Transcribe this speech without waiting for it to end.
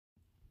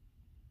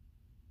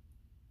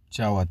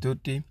Ciao a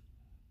tutti,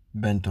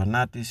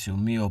 bentornati sul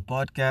mio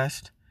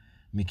podcast.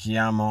 Mi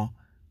chiamo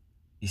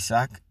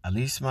Isaac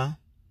Alisma.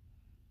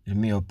 Il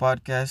mio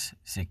podcast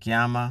si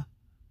chiama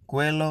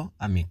Quello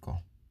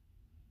Amico.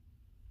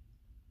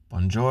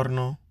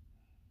 Buongiorno,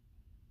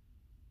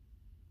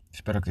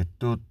 spero che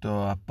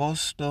tutto a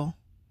posto.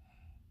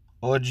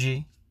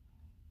 Oggi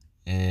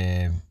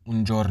è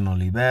un giorno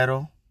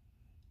libero,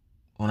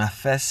 una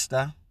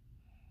festa.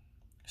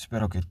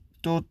 Spero che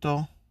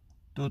tutto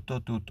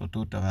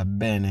va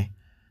bene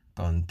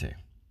con te.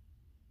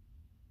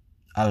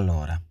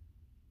 Allora,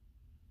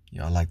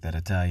 y'all like that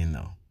Italian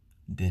though?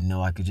 Didn't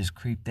know I could just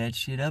creep that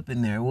shit up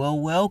in there. Well,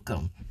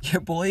 welcome.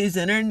 Your boy is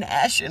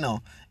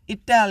international.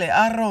 Italia,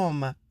 a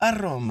Roma, a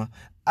Roma.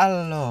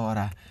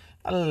 Allora.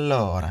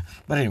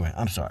 But anyway,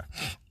 I'm sorry.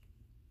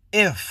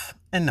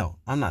 No,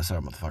 I'm not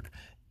sorry, motherfucker.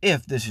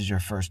 If this is your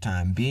first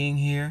time being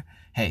here,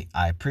 hey,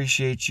 I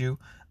appreciate you.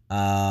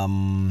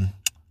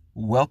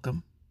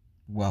 Welcome.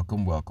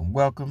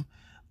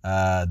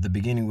 The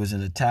beginning was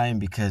in Italian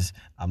because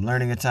I'm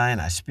learning Italian.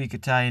 I speak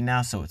Italian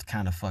now, so it's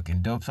kind of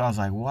fucking dope. So I was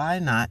like, why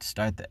not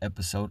start the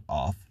episode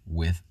off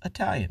with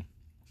Italian?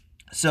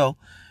 So,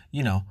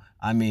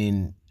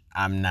 I'm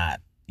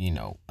not,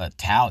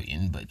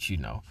 Italian, but,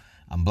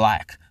 I'm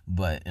black.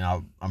 But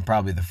I'm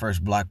probably the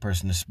first black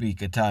person to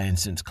speak Italian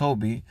since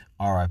Kobe,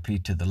 R.I.P.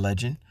 to the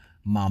legend,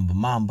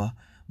 Mamba.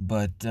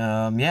 But,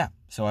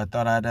 so I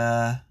thought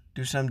I'd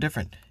do something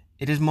different.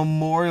 It is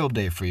Memorial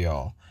Day for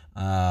y'all.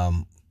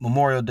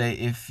 Memorial Day,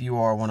 if you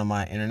are one of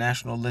my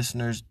international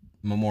listeners,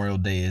 Memorial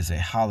Day is a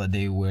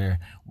holiday where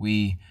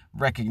we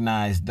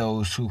recognize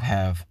those who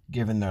have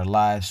given their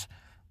lives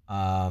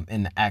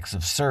in the acts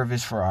of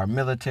service for our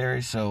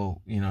military.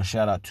 So,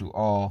 shout out to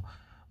all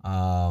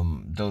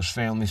those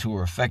families who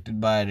were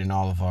affected by it and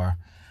all of our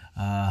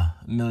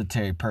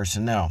military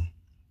personnel.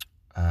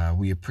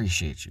 We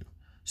appreciate you.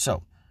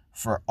 So,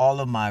 for all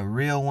of my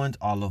real ones,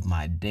 all of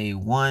my day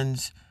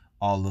ones,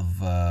 all of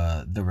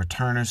the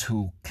returners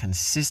who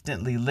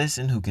consistently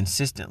listen, who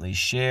consistently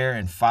share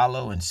and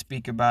follow and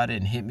speak about it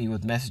and hit me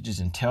with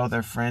messages and tell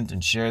their friends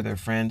and share their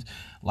friends.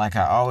 Like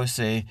I always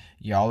say,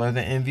 y'all are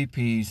the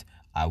MVPs.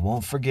 I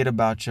won't forget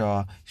about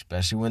y'all,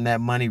 especially when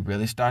that money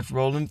really starts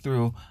rolling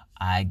through.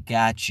 I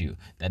got you.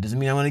 That doesn't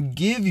mean I'm going to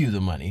give you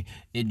the money.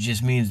 It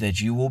just means that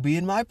you will be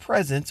in my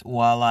presence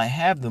while I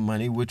have the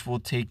money, which will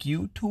take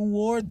you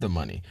toward the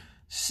money.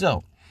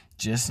 So,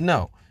 just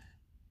know,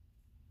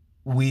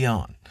 we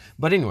on.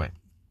 But anyway,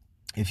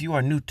 if you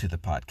are new to the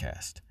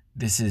podcast,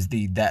 this is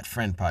the That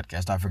Friend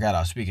podcast. I forgot I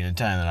was speaking in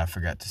Italian and I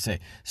forgot to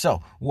say.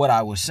 So what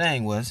I was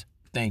saying was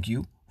thank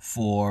you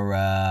for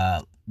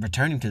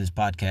returning to this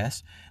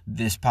podcast.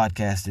 This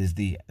podcast is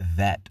the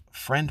That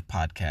Friend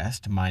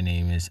podcast. My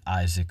name is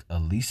Isaac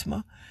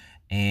Alisma,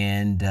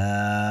 and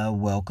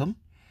welcome.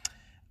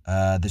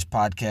 This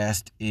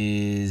podcast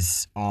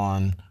is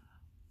on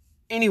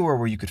anywhere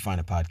where you could find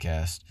a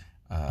podcast.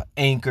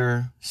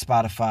 Anchor,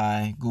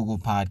 Spotify, Google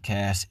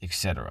Podcasts,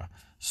 etc.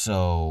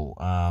 So,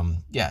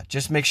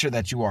 just make sure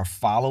that you are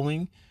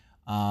following,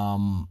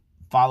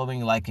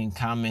 liking,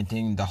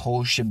 commenting, the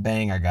whole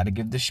shebang. I got to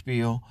give the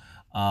spiel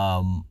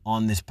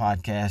on this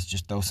podcast.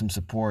 Just throw some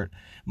support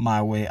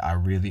my way. I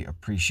really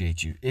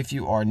appreciate you. If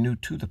you are new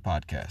to the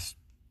podcast,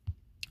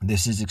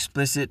 this is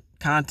explicit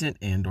content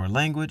and or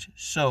language,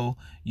 so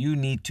you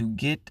need to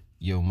get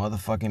your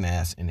motherfucking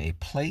ass in a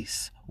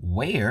place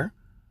where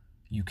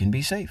you can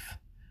be safe,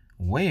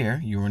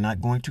 where you are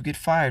not going to get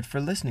fired for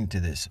listening to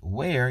this,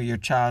 where your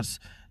child's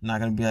not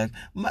going to be like,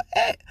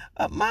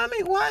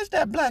 Mommy, why is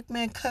that black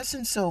man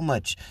cussing so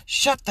much?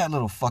 Shut that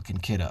little fucking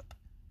kid up.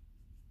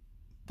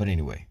 But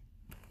anyway,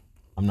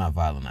 I'm not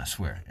violent, I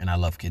swear. And I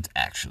love kids,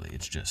 actually.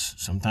 It's just,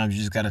 sometimes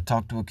you just got to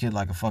talk to a kid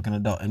like a fucking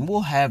adult. And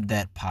we'll have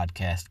that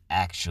podcast,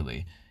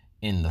 actually,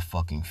 in the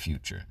fucking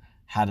future.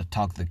 How to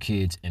talk to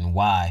kids and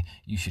why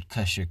you should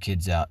cuss your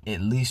kids out at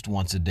least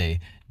once a day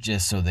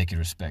just so they can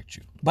respect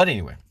you. But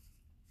anyway,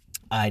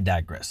 I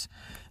digress.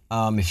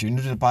 If you're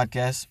new to the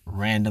podcast,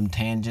 random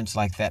tangents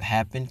like that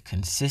happen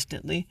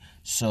consistently,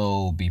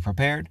 so be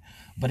prepared.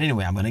 But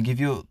anyway, I'm going to give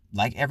you,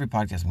 like every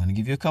podcast, I'm going to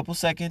give you a couple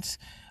seconds.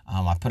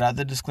 I put out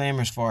the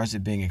disclaimer as far as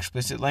it being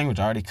explicit language.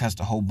 I already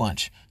cussed a whole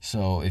bunch.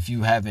 So if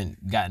you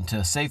haven't gotten to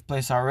a safe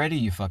place already,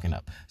 you're fucking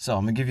up. So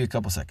I'm going to give you a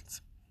couple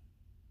seconds.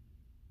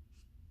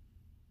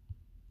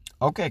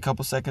 Okay, a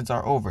couple seconds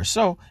are over.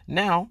 So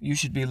now you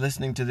should be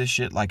listening to this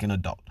shit like an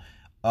adult.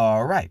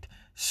 All right.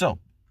 So,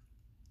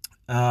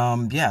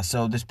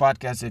 so this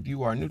podcast, if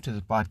you are new to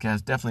this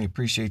podcast, definitely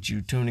appreciate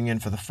you tuning in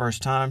for the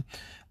first time.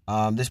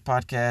 This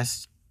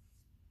podcast,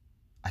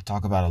 I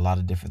talk about a lot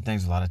of different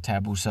things, a lot of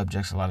taboo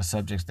subjects, a lot of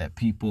subjects that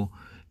people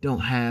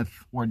don't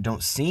have or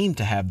don't seem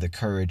to have the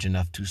courage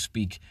enough to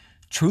speak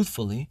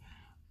truthfully.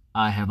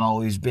 I have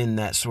always been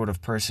that sort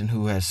of person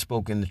who has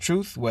spoken the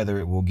truth, whether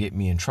it will get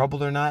me in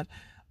trouble or not.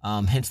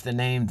 Hence the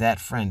name That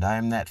Friend. I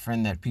am that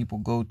friend that people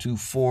go to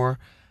for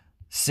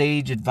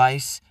sage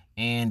advice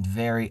and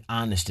very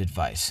honest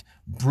advice.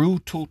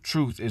 Brutal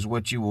truth is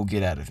what you will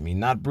get out of me.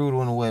 Not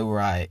brutal in a way where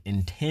I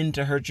intend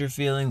to hurt your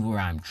feelings, where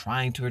I'm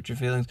trying to hurt your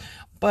feelings,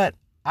 but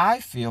I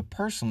feel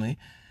personally,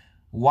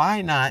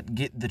 why not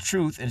get the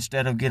truth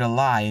instead of get a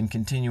lie and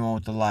continue on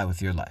with the lie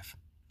with your life?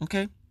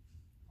 Okay?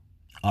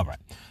 All right.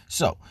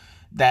 So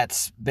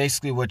that's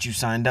basically what you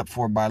signed up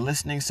for by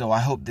listening. So I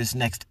hope this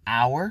next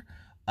hour,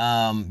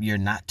 you're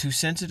not too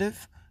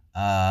sensitive,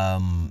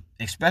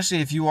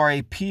 especially if you are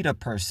a PETA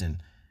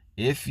person.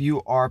 If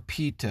you are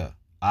PETA,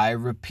 I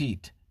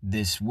repeat,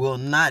 this will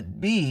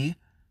not be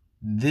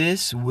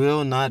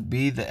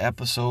the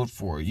episode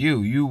for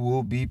you. You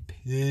will be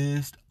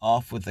pissed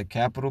off with a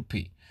capital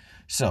P.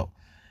 So,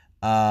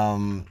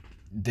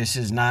 this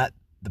is not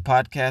the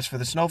podcast for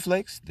the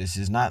snowflakes. This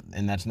is not,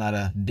 and that's not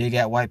a dig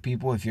at white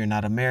people. If you're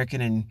not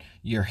American and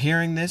you're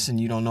hearing this and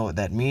you don't know what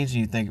that means and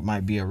you think it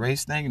might be a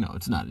race thing, no,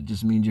 it's not. It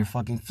just means you're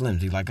fucking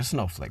flimsy like a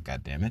snowflake,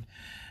 goddammit.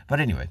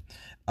 But anyway,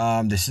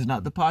 this is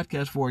not the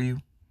podcast for you.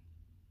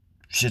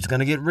 Shit's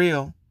gonna get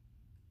real,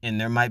 and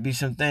there might be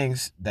some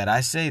things that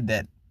I say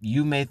that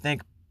you may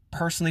think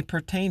personally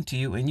pertain to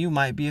you and you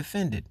might be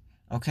offended,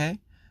 okay?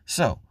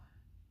 So,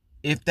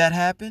 if that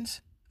happens,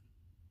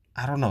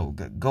 I don't know,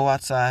 go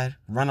outside,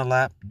 run a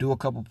lap, do a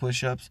couple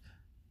push-ups,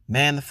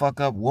 man the fuck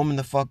up, woman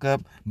the fuck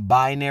up,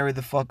 binary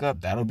the fuck up.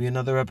 That'll be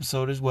another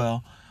episode as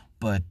well.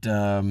 But,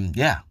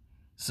 yeah.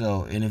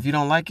 So, and if you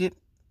don't like it,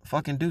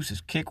 fucking deuces,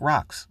 kick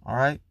rocks, all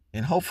right?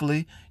 And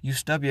hopefully you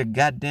stub your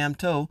goddamn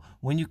toe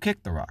when you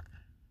kick the rock.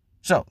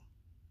 So,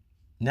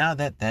 now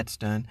that that's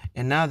done,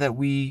 and now that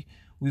we've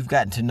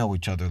gotten to know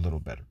each other a little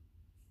better,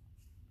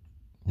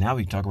 now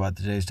we talk about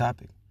today's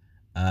topic.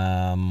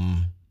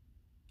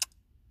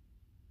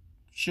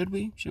 Should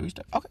we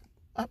start? Okay.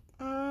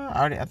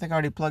 I think I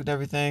already plugged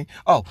everything.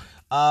 Oh,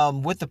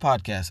 with the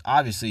podcast,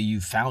 obviously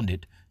you found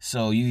it.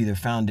 So you either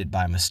found it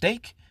by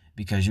mistake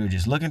because you were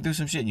just looking through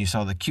some shit and you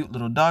saw the cute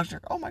little dogs.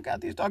 Like, oh my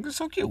God, these dogs are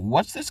so cute.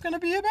 What's this going to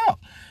be about?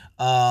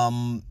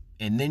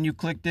 And then you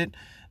clicked it,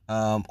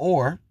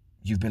 or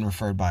you've been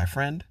referred by a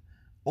friend,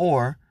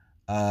 or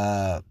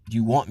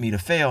you want me to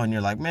fail and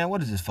you're like, man,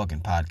 what is this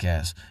fucking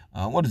podcast?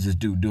 What is this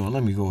dude doing?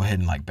 Let me go ahead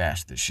and like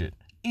bash this shit.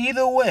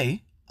 Either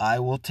way, I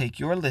will take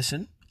your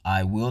listen,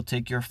 I will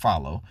take your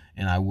follow,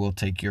 and I will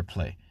take your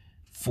play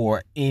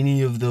for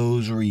any of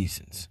those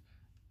reasons.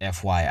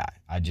 FYI,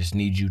 I just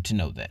need you to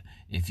know that.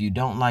 If you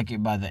don't like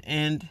it by the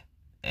end,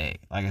 hey,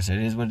 like I said,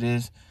 it is what it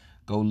is.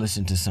 Go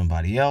listen to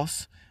somebody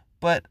else.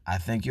 But I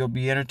think you'll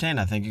be entertained.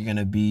 I think you're going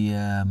to be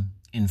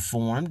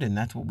informed, and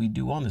that's what we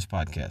do on this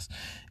podcast.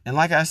 And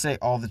like I say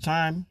all the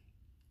time,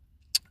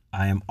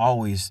 I am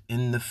always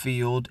in the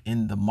field,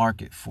 in the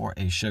market for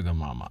a sugar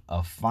mama,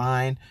 a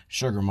fine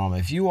sugar mama.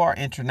 If you are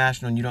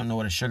international and you don't know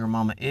what a sugar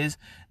mama is,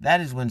 that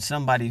is when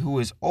somebody who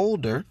is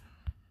older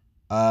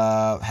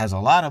has a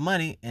lot of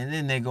money, and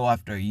then they go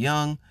after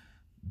young,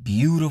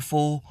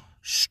 beautiful,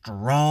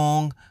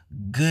 strong,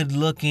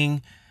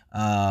 good-looking,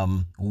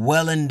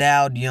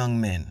 well-endowed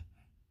young men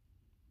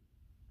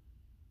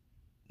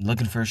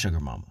looking for a sugar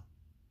mama.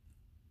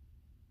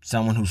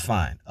 Someone who's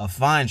fine, a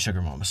fine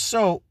sugar mama.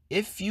 So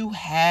if you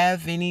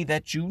have any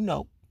that you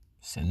know,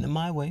 send them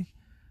my way.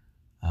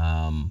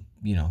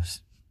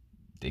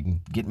 They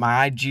can get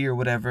my IG or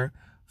whatever.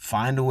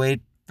 Find a way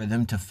for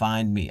them to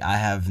find me. I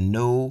have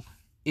no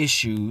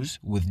issues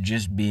with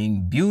just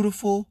being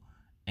beautiful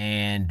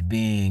and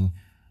being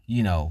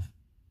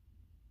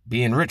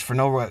rich for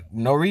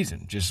no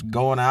reason. Just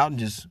going out and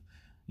just,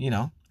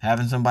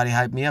 having somebody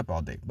hype me up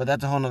all day. But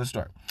that's a whole nother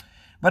story.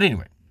 But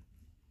anyway,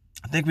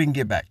 I think we can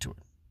get back to it.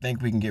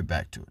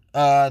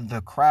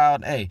 The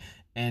crowd, hey,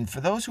 and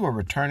for those who are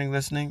returning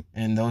listening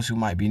and those who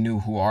might be new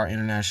who are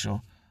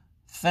international,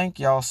 thank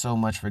y'all so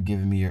much for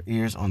giving me your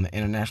ears on the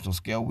international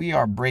scale. We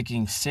are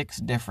breaking 6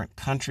 different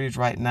countries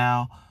right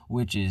now,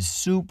 which is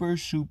super,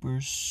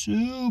 super,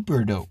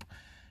 super dope.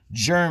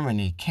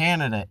 Germany,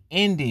 Canada,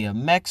 India,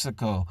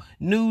 Mexico,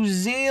 New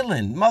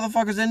Zealand.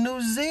 Motherfuckers in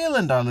New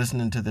Zealand are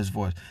listening to this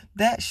voice.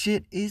 That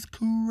shit is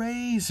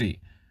crazy.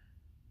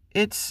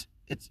 It's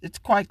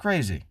quite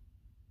crazy.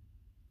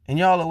 And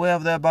y'all are way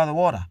over there by the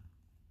water.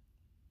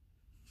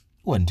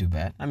 Wasn't too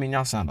bad. I mean,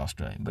 y'all sound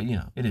Australian, but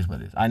it is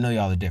what it is. I know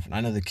y'all are different.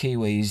 I know the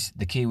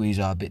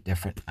Kiwis are a bit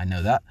different. I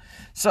know that.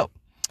 So,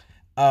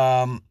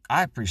 I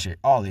appreciate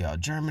all of y'all.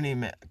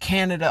 Germany,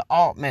 Canada,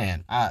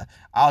 I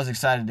was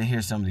excited to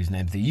hear some of these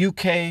names. The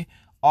UK,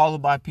 all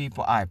of my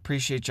people, I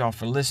appreciate y'all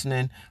for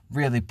listening,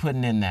 really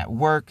putting in that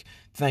work.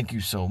 Thank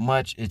you so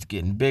much. It's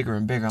getting bigger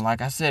and bigger. And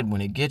like I said, when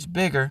it gets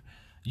bigger,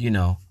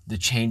 the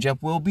change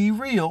up will be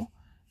real.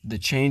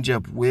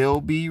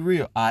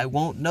 I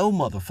won't know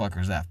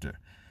motherfuckers after.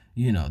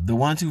 The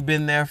ones who've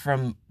been there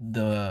from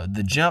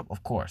the jump,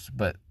 of course.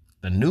 But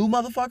the new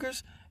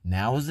motherfuckers,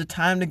 now is the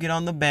time to get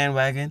on the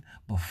bandwagon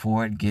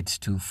before it gets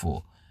too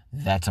full.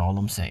 That's all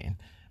I'm saying.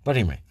 But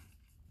anyway,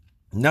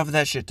 enough of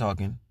that shit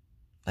talking.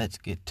 Let's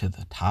get to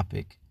the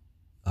topic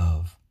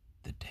of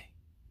the day.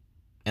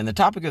 And the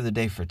topic of the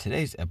day for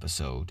today's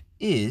episode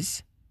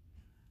is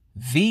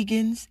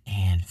vegans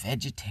and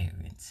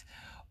vegetarians.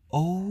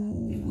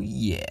 Oh,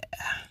 yeah.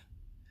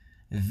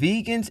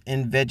 Vegans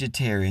and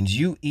vegetarians,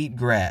 you eat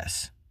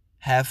grass.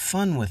 Have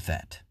fun with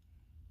that.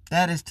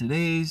 That is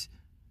today's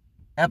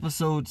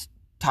episode's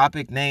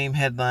topic, name,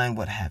 headline,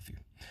 what have you.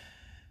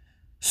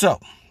 So,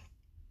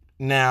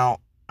 now,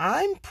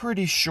 I'm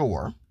pretty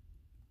sure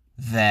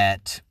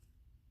that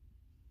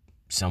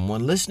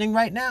someone listening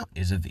right now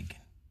is a vegan.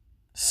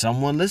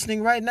 Someone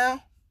listening right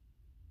now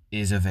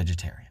is a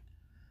vegetarian.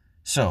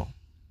 So,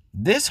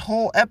 this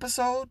whole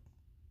episode,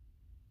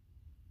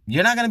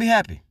 you're not going to be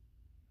happy.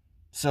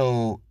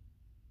 So,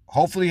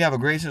 hopefully you have a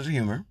great sense of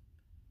humor.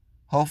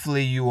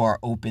 Hopefully you are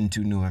open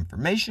to new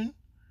information.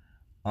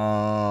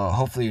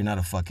 Hopefully you're not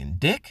a fucking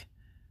dick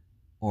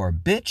or a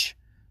bitch.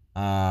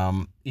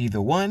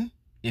 Either one.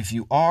 If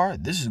you are,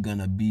 this is going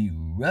to be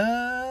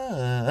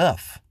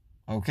rough.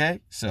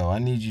 Okay? So, I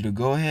need you to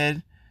go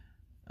ahead,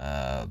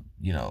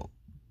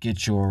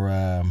 get your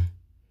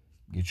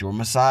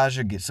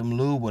massager, get some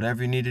lube,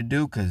 whatever you need to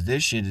do, because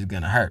this shit is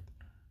going to hurt.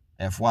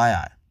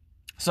 FYI.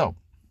 So,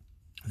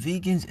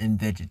 vegans and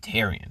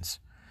vegetarians.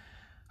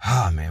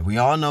 Oh, man, we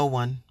all know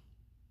one.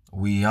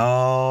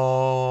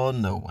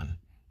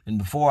 And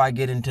before I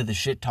get into the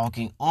shit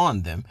talking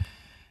on them,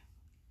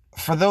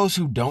 for those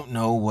who don't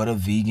know what a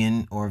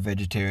vegan or a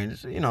vegetarian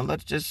is,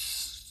 let's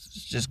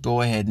just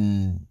go ahead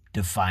and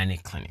define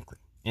it clinically.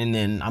 And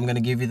then I'm going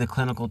to give you the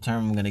clinical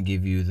term. I'm going to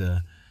give you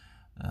the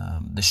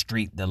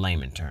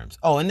layman terms.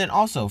 Oh, and then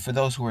also for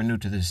those who are new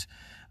to this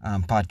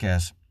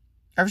podcast,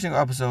 every single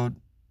episode,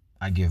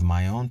 I give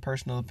my own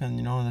personal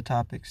opinion on the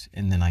topics,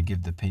 and then I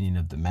give the opinion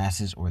of the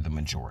masses or the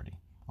majority.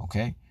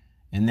 Okay?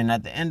 And then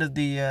at the end of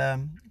the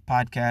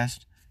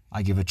podcast,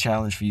 I give a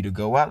challenge for you to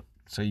go out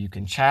so you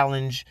can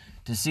challenge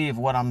to see if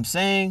what I'm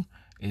saying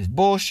is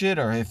bullshit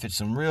or if it's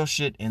some real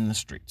shit in the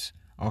streets.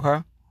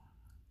 Okay?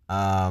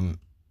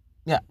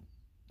 Yeah.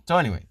 So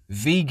anyway,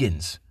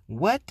 vegans.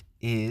 What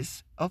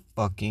is a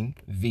fucking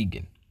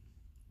vegan?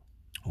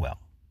 Well,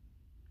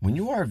 when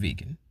you are a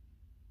vegan,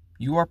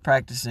 you are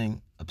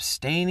practicing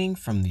abstaining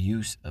from the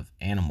use of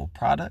animal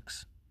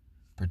products,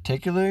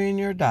 particularly in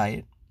your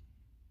diet,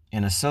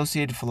 an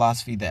associated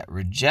philosophy that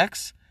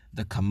rejects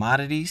the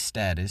commodity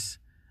status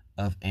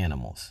of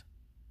animals.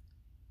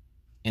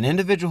 An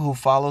individual who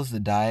follows the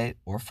diet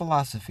or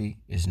philosophy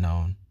is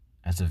known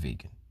as a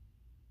vegan.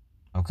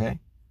 Okay?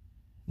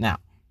 Now,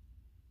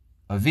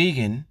 a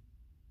vegan,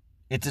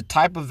 it's a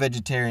type of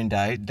vegetarian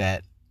diet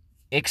that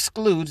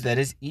excludes, that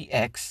is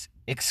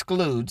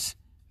excludes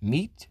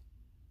meat,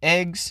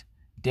 eggs,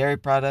 dairy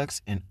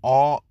products, and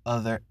all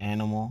other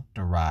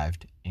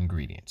animal-derived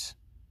ingredients.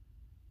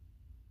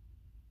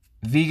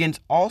 Vegans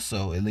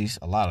also, at least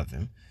a lot of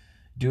them,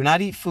 do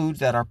not eat foods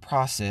that are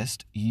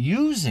processed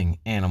using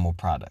animal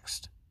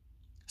products,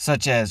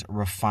 such as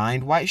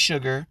refined white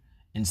sugar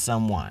and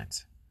some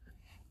wines.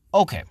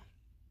 Okay,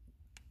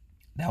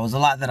 that was a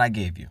lot that I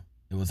gave you.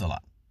 It was a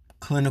lot.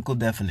 Clinical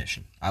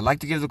definition. I like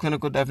to give the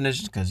clinical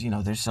definitions because,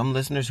 there's some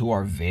listeners who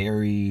are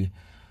very,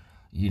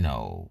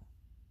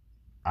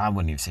 I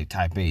wouldn't even say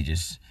type A, they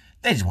just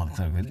want the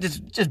clinical,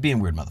 just being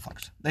weird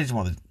motherfuckers. They just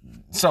want to,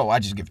 so I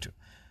just give it to them.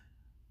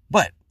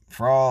 But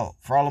for all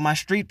of my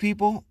street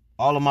people,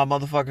 all of my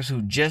motherfuckers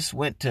who just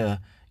went to,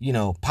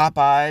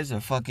 Popeyes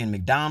or fucking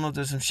McDonald's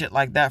or some shit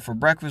like that for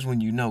breakfast when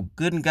you know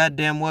good and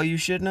goddamn well you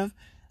shouldn't have,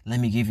 let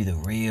me give you the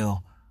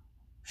real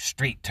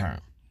street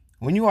term.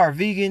 When you are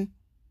vegan,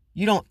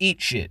 you don't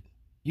eat shit.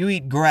 You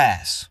eat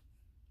grass.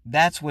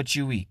 That's what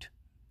you eat.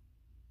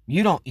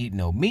 You don't eat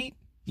no meat.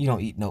 You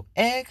don't eat no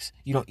eggs.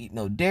 You don't eat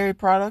no dairy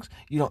products.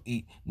 You don't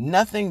eat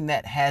nothing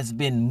that has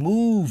been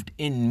moved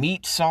in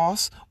meat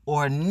sauce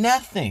or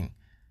nothing.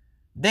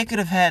 They could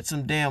have had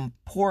some damn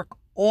pork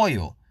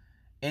oil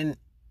and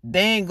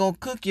they ain't gonna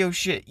cook your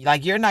shit.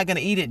 Like, you're not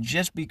gonna eat it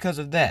just because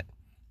of that.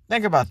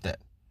 Think about that.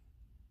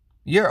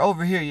 You're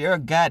over here, you're a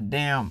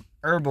goddamn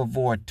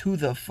herbivore to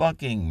the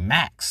fucking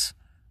max.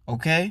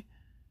 Okay?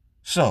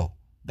 So,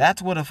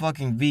 that's what a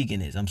fucking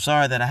vegan is. I'm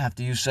sorry that I have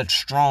to use such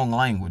strong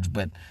language,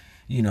 but,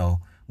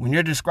 when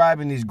you're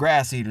describing these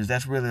grass eaters,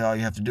 that's really all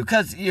you have to do.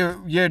 Because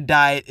your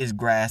diet is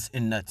grass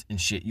and nuts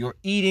and shit. You're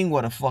eating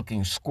what a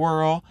fucking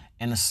squirrel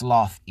and a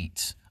sloth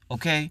eats.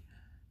 Okay?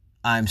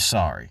 I'm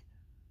sorry.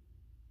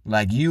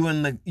 Like, you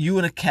and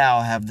a cow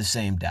have the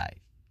same diet.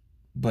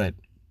 But,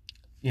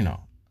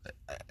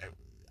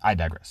 I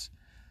digress.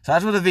 So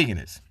that's what a vegan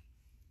is.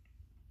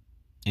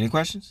 Any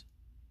questions?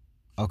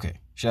 Okay,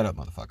 shut up,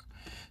 motherfucker.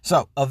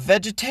 So, a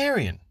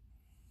vegetarian.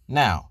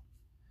 Now,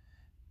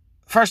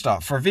 first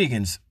off, for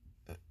vegans,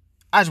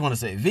 I just want to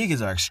say,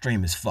 vegans are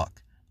extreme as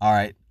fuck. All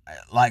right?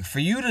 Like, for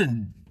you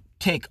to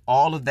take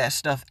all of that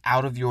stuff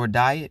out of your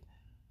diet,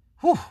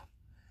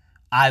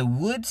 I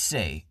would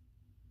say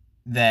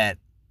that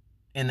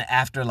in the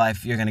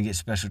afterlife, you're going to get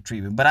special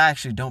treatment. But I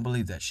actually don't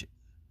believe that shit.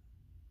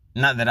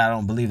 Not that I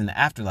don't believe in the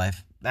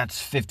afterlife.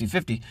 That's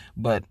 50-50.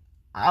 But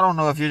I don't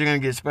know if you're going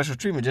to get special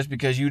treatment just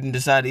because you didn't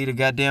decide to eat a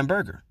goddamn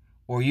burger.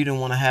 Or you didn't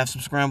want to have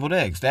some scrambled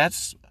eggs. I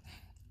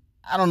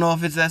don't know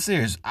if it's that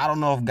serious. I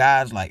don't know if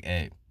God's like,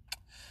 hey,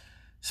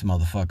 this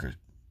motherfucker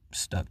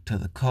stuck to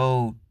the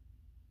code.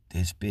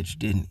 This bitch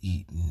didn't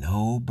eat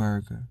no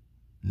burger,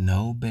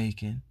 no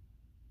bacon,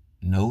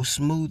 no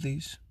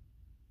smoothies,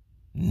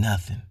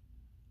 nothing.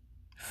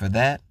 For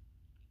that,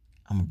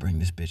 I'm going to bring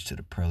this bitch to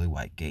the pearly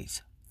white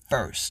gates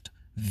first.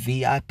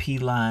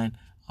 VIP line,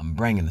 I'm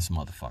bringing this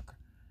motherfucker.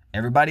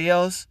 Everybody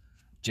else,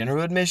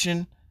 general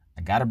admission,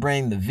 I got to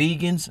bring the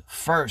vegans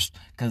first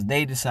because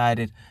they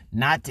decided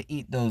not to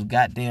eat those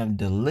goddamn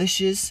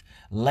delicious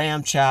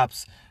lamb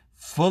chops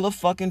full of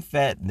fucking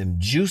fat, them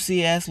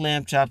juicy ass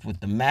lamb chops with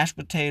the mashed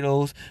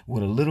potatoes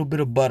with a little bit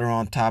of butter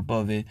on top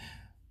of it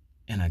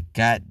and a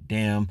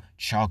goddamn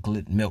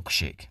chocolate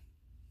milkshake.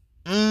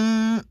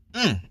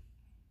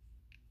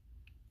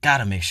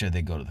 Gotta make sure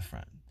they go to the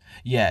front.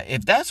 Yeah,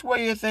 if that's what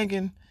you're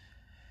thinking,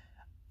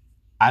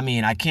 I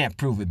mean, I can't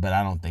prove it, but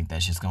I don't think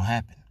that shit's gonna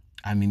happen.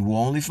 I mean, we'll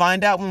only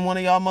find out when one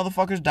of y'all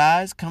motherfuckers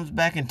dies, comes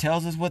back and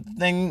tells us what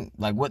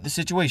the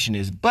situation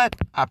is. But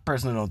I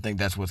personally don't think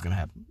that's what's gonna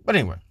happen. But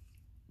anyway,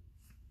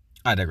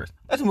 I digress.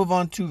 Let's move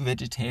on to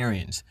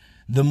vegetarians,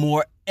 the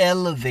more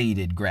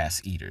elevated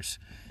grass eaters.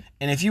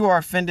 And if you are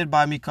offended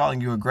by me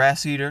calling you a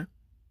grass eater,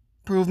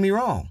 prove me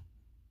wrong.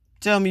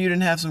 Tell me you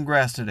didn't have some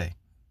grass today.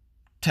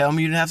 Tell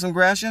me you didn't have some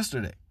grass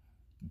yesterday.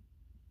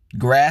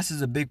 Grass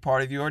is a big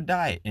part of your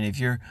diet. And if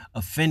you're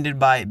offended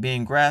by it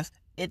being grass,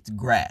 it's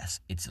grass.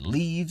 It's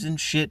leaves and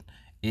shit.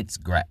 It's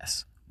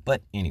grass.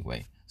 But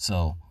anyway,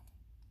 so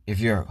if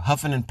you're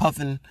huffing and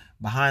puffing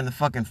behind the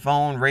fucking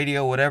phone,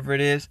 radio, whatever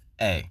it is,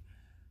 hey,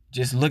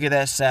 just look at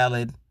that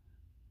salad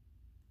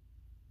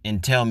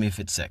and tell me if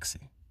it's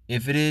sexy.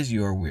 If it is,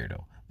 you're a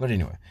weirdo. But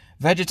anyway,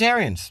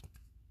 vegetarians.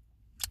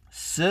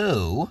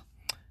 So,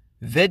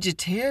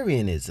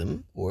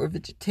 vegetarianism or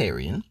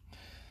vegetarian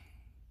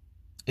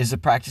is the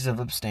practice of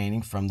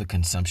abstaining from the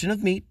consumption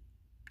of meat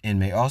and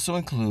may also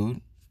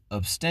include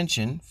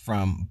abstention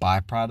from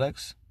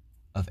byproducts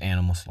of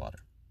animal slaughter.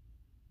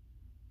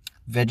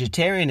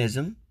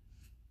 Vegetarianism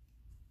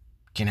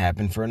can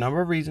happen for a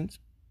number of reasons.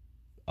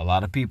 A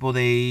lot of people,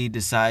 they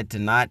decide to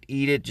not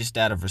eat it just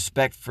out of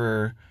respect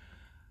for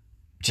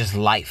just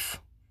life.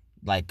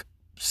 Like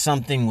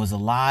something was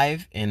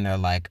alive and they're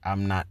like,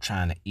 I'm not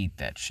trying to eat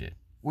that shit,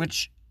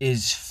 which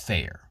is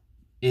fair.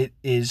 It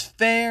is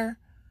fair.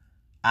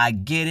 I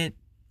get it.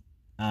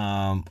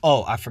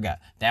 I forgot.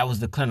 That was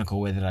the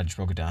clinical way that I just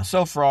broke it down.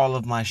 So for all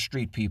of my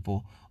street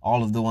people,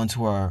 all of the ones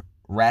who are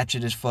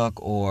ratchet as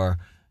fuck or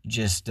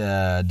just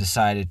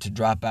decided to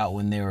drop out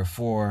when they were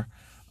 4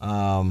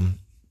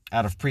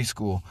 out of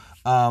preschool.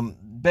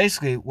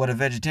 Basically, what a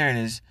vegetarian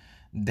is,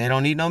 they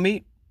don't eat no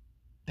meat.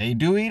 They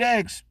do eat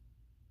eggs.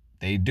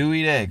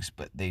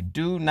 But they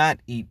do not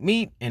eat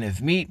meat. And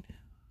if meat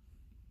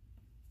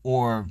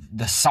or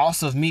the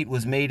sauce of meat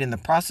was made in the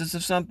process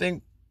of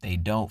something, they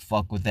don't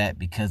fuck with that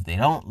because they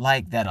don't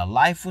like that a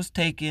life was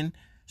taken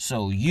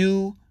so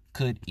you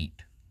could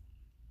eat.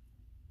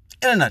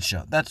 In a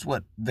nutshell, that's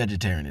what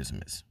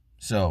vegetarianism is.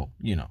 So,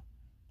 these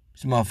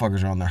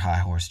motherfuckers are on their high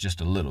horse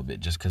just a little bit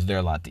just because they're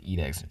allowed to eat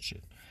eggs and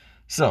shit.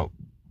 So,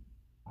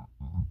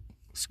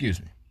 excuse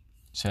me.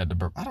 Just had to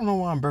burp. I don't know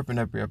why I'm burping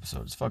every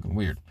episode. It's fucking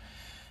weird.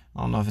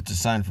 I don't know if it's a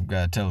sign from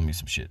God telling me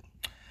some shit.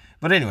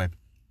 But anyway,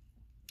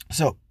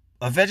 so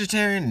a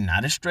vegetarian,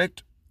 not as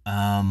strict.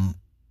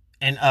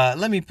 And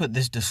let me put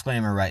this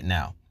disclaimer right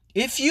now.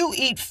 If you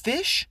eat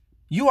fish,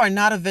 you are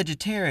not a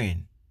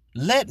vegetarian.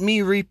 Let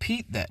me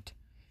repeat that.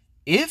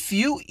 If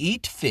you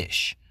eat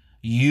fish,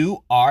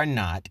 you are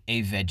not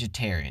a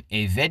vegetarian.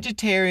 A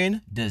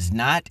vegetarian does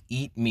not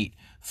eat meat.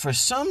 For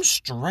some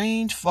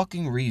strange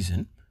fucking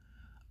reason,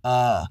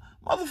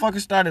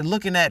 motherfuckers started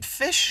looking at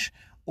fish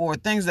or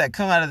things that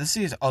come out of the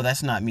sea. Oh,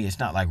 that's not meat. It's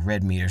not like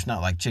red meat or it's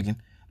not like chicken.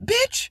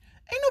 Bitch,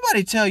 ain't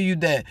nobody tell you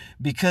that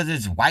because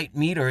it's white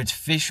meat or it's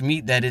fish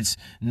meat that it's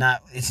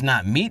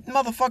not meat.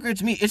 Motherfucker,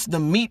 it's meat. It's the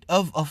meat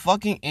of a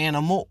fucking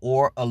animal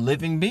or a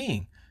living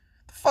being.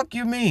 The fuck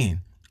you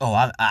mean? Oh,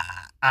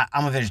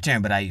 I'm a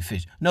vegetarian, but I eat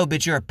fish. No,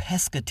 bitch, you're a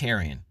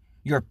pescatarian.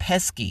 You're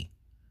pesky.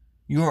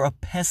 You're a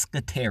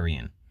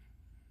pescatarian.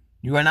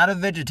 You are not a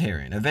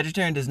vegetarian. A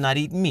vegetarian does not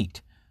eat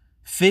meat.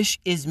 Fish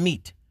is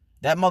meat.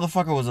 That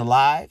motherfucker was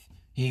alive.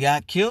 He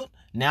got killed.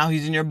 Now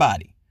he's in your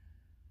body.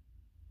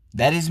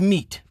 That is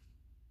meat.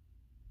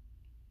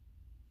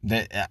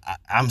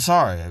 I'm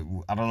sorry.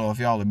 I don't know if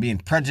y'all are being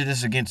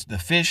prejudiced against the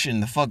fish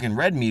and the fucking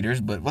red meaters,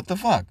 but what the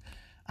fuck?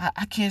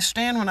 I can't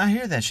stand when I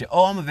hear that shit.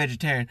 Oh, I'm a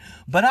vegetarian,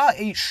 but I'll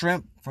eat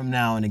shrimp from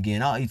now and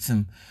again. I'll eat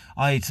some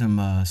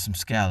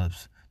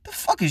scallops. The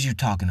fuck is you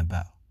talking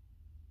about?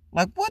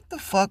 Like, what the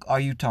fuck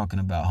are you talking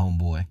about,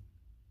 homeboy?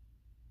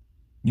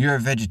 You're a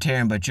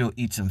vegetarian, but you'll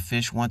eat some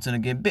fish once and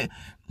again.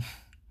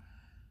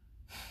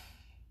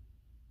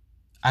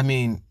 I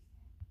mean,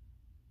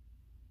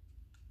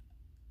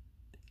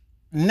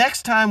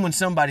 next time when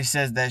somebody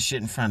says that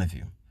shit in front of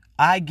you,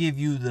 I give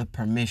you the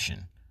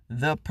permission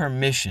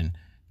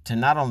to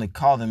not only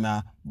call them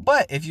out,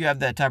 but if you have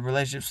that type of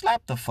relationship,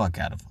 slap the fuck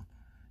out of them.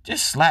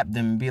 Just slap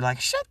them and be like,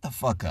 shut the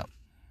fuck up.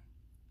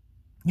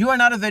 You are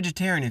not a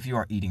vegetarian if you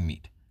are eating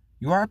meat.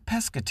 You are a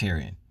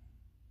pescatarian.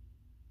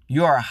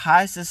 You are a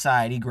high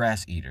society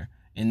grass eater.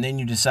 And then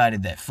you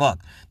decided that, fuck,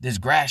 this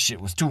grass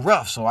shit was too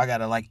rough, so I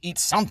gotta, like, eat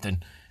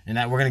something. And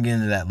that we're gonna get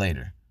into that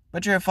later.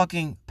 But you're a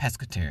fucking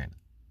pescatarian.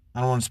 I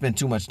don't want to spend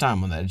too much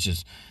time on that. It's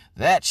just,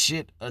 that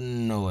shit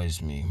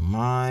annoys me.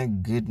 My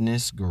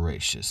goodness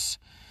gracious.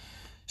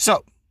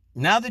 So,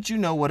 now that you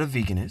know what a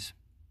vegan is,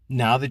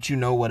 now that you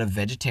know what a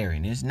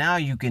vegetarian is, now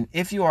you can,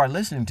 if you are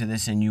listening to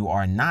this and you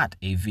are not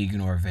a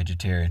vegan or a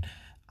vegetarian,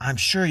 I'm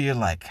sure you're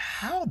like,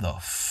 how the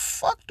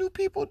fuck do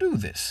people do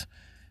this?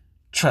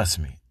 Trust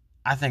me,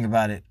 I think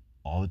about it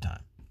all the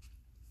time.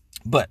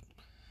 But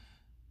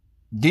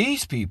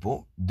these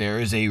people, there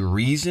is a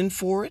reason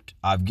for it.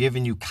 I've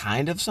given you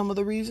kind of some of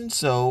the reasons.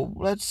 So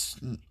let's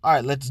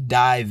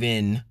dive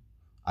in,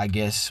 I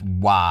guess,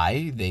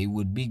 why they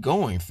would be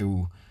going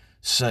through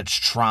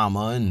such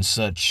trauma and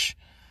such,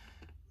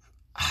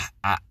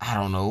 I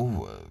don't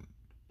know,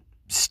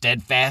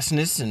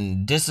 steadfastness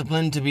and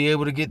discipline to be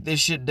able to get this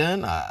shit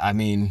done. I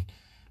mean,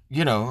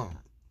 you know,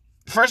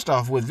 first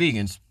off with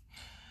vegans,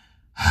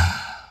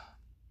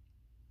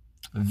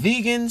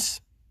 because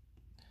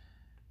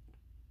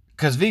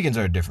vegans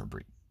are a different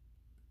breed.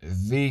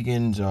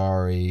 Vegans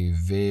are a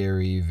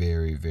very,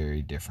 very,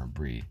 very different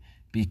breed.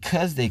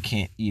 Because they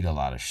can't eat a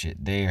lot of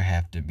shit, they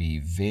have to be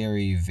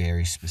very,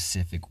 very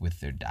specific with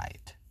their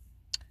diet.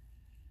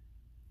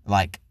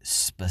 Like,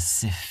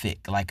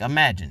 specific. Like,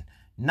 imagine,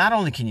 not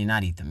only can you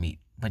not eat the meat,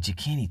 but you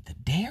can't eat the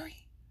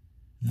dairy.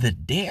 The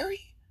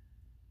dairy?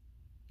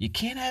 You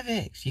can't have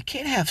eggs. You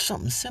can't have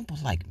something simple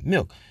like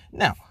milk.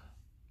 Now,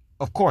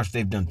 of course,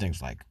 they've done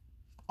things like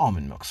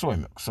almond milk, soy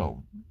milk,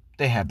 so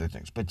they have their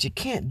things. But you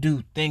can't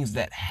do things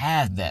that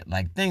have that,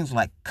 like things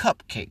like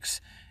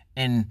cupcakes.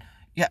 And,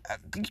 yeah,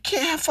 you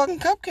can't have fucking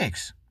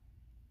cupcakes.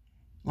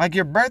 Like,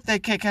 your birthday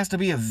cake has to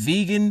be a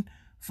vegan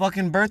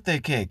fucking birthday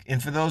cake.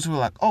 And for those who are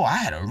like, oh, I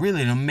had a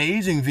really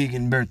amazing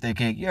vegan birthday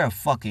cake, you're a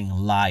fucking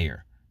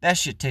liar. That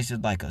shit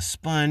tasted like a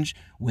sponge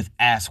with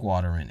ass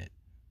water in it.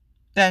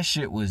 That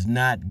shit was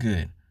not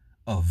good.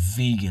 A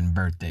vegan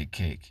birthday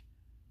cake.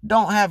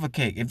 Don't have a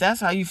cake. If that's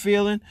how you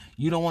feeling,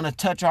 you don't want to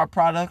touch our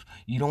product,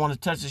 you don't want to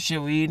touch the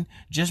shit we eating,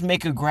 just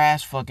make a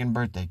grass fucking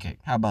birthday cake.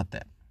 How about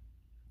that?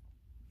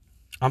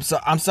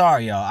 I'm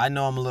sorry, y'all. I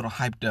know I'm a little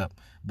hyped up,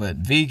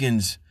 but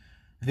vegans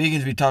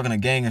be talking a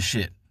gang of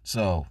shit.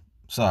 So,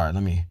 sorry,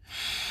 let me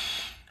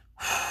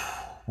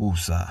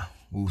woosah.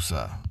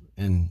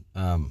 And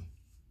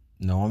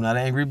no, I'm not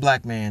an angry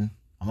black man.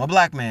 I'm a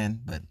black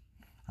man, but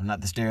I'm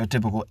not the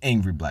stereotypical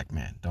angry black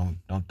man. Don't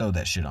throw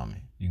that shit on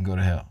me. You can go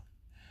to hell.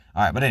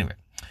 All right, but anyway.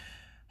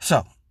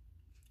 So,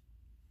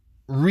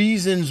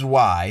 reasons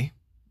why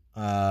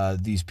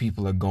these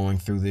people are going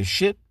through this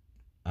shit.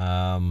 They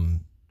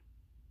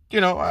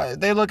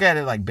look at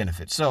it like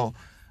benefits. So,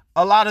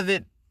 a lot of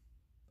it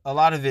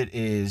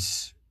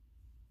is,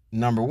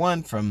 number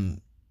one,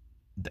 from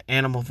the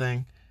animal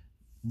thing.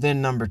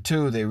 Then number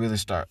two, they really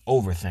start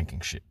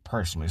overthinking shit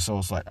personally. So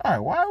it's like, all right,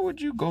 why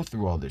would you go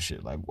through all this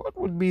shit? Like, what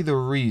would be the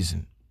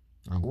reason?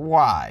 Like,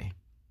 why?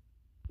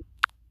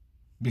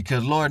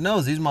 Because Lord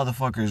knows these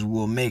motherfuckers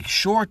will make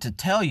sure to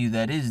tell you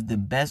that is the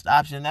best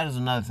option. That is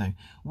another thing.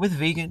 With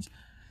vegans,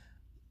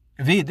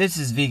 this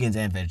is vegans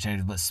and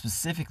vegetarians, but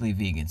specifically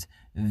vegans.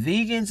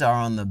 Vegans are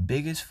on the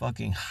biggest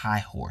fucking high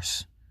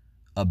horse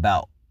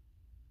about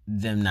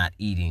them not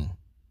eating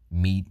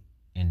meat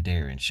and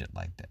dairy and shit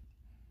like that.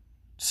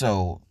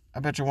 So I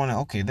bet you're wondering,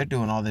 okay, they're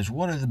doing all this.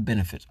 What are the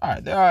benefits? All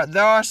right,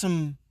 there are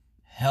some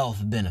health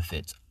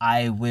benefits.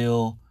 I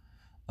will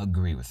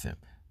agree with them.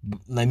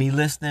 Let me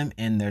list them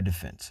in their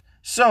defense.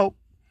 So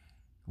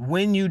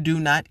when you do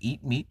not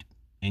eat meat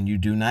and you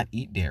do not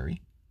eat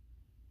dairy,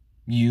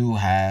 you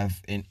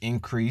have an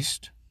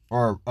increased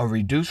or a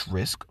reduced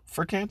risk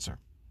for cancer.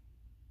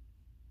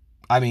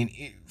 I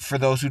mean, for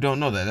those who don't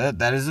know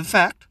that is a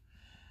fact.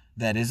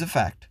 That is a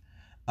fact.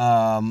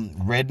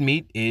 Red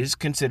meat is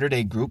considered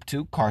a group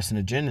 2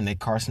 carcinogen, and a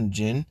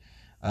carcinogen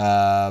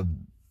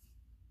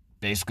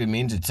basically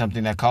means it's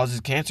something that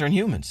causes cancer in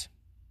humans.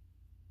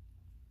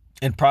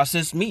 And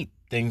processed meat,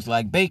 things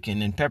like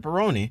bacon and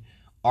pepperoni,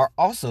 are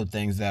also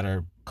things that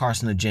are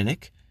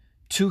carcinogenic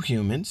to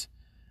humans,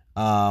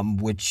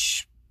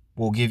 which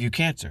will give you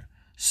cancer.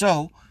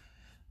 So,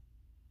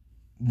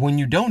 when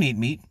you don't eat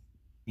meat,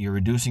 you're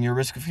reducing your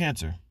risk of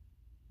cancer.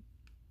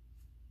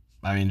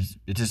 I mean,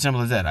 it's as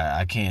simple as that.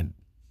 I can't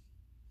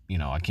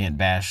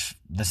bash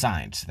the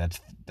science.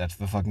 That's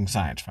the fucking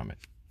science from it.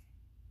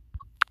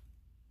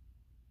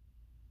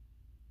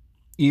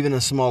 Even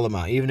a small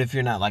amount, even if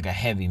you're not like a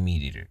heavy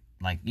meat eater,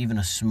 like even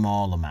a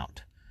small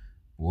amount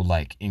will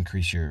like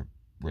increase your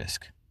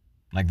risk.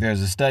 Like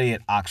there's a study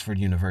at Oxford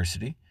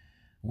University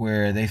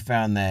where they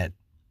found that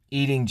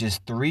eating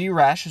just 3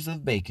 rashers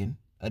of bacon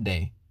a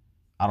day,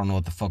 I don't know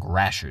what the fuck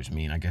rashers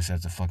mean. I guess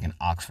that's a fucking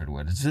Oxford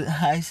word. It's a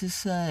high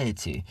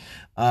society.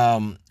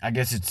 I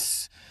guess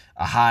it's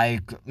a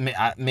high,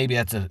 maybe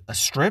that's a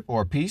strip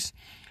or a piece.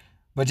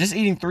 But just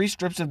eating 3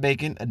 strips of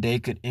bacon a day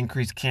could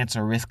increase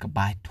cancer risk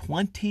by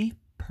 20%.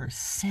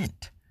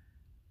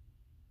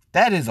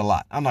 That is a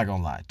lot. I'm not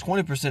going to lie.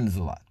 20% is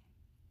a lot.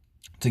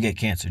 to get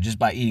cancer just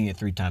by eating it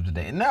 3 times a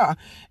day. And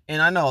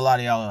I know a lot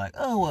of y'all are like,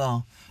 oh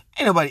well,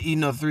 ain't nobody eating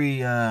no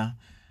three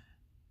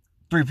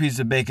pieces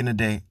of bacon a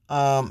day.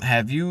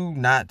 Have you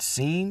not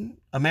seen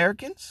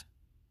Americans?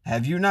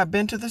 Have you not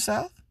been to the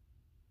South?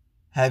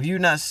 Have you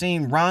not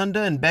seen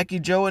Rhonda and Becky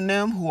Joe and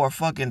them who are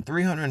fucking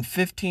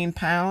 315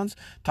 pounds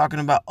talking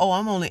about, oh,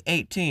 I'm only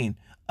 18.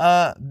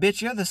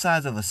 Bitch, you're the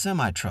size of a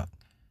semi-truck.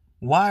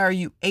 Why are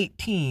you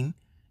 18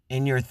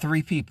 and you're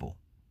 3 people?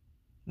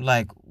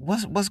 Like,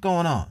 what's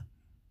going on?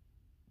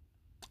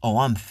 Oh,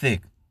 I'm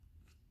thick.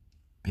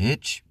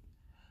 Bitch.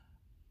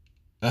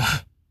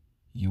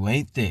 You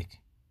ain't thick,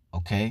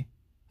 okay?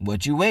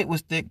 What you ate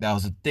was thick. That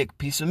was a thick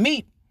piece of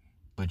meat,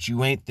 but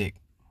you ain't thick.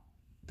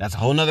 That's a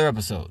whole nother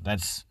episode.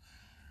 It's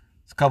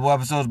a couple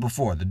episodes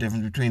before. The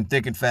difference between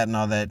thick and fat and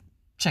all that.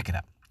 Check it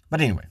out.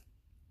 But anyway,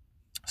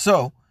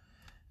 so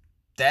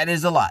that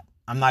is a lot.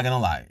 I'm not going to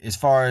lie. As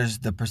far as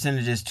the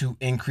percentages to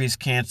increase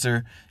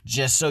cancer,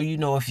 just so you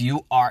know, if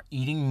you are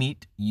eating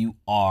meat, you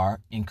are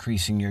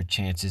increasing your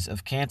chances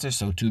of cancer.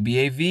 So to be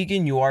a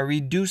vegan, you are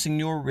reducing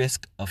your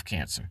risk of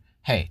cancer.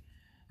 Hey,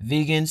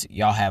 vegans,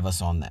 y'all have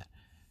us on that.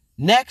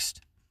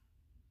 Next,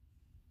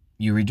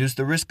 you reduce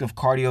the risk of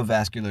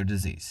cardiovascular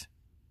disease.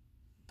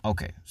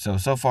 Okay, so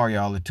far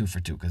y'all are 2 for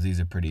 2 because these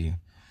are pretty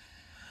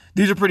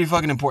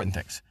fucking important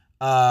things.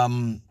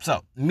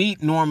 So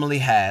meat normally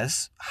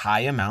has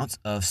high amounts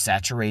of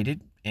saturated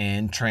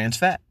and trans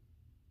fat,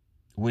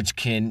 which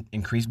can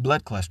increase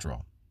blood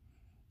cholesterol.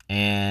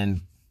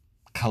 And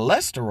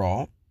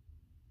cholesterol,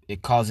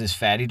 it causes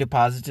fatty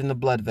deposits in the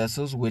blood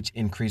vessels, which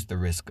increase the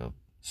risk of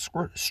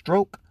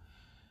stroke,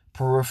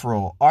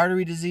 peripheral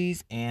artery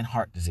disease, and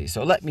heart disease.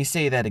 So let me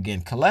say that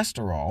again.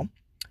 Cholesterol,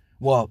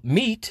 well,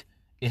 meat,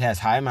 it has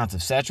high amounts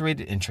of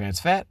saturated and trans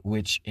fat,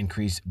 which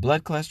increase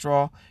blood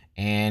cholesterol,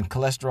 and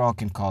cholesterol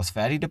can cause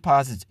fatty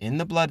deposits in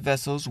the blood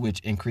vessels, which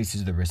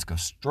increases the risk of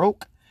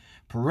stroke,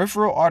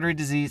 peripheral artery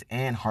disease,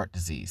 and heart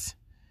disease.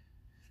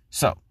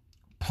 So,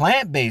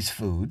 plant-based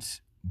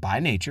foods, by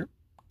nature,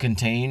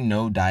 contain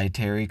no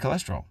dietary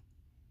cholesterol.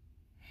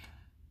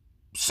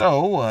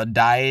 So, a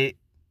diet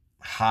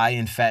high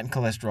in fat and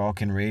cholesterol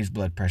can raise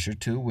blood pressure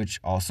too, which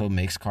also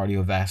makes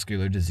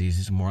cardiovascular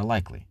diseases more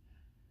likely.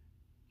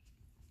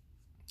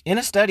 In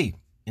a study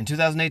in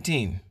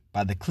 2018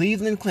 by the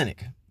Cleveland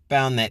Clinic,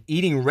 found that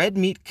eating red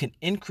meat can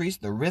increase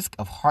the risk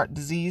of heart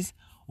disease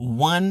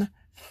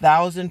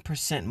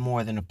 1,000%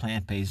 more than a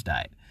plant-based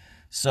diet.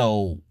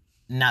 So,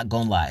 not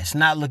gonna lie, it's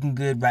not looking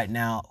good right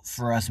now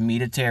for us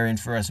meatitarians,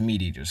 for us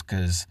meat eaters,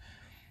 because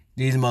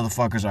these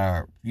motherfuckers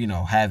are,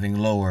 having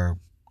lower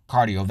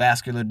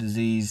cardiovascular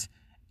disease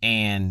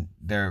and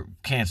their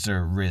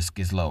cancer risk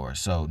is lower.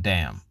 So,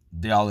 damn,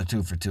 y'all are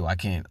 2 for 2. I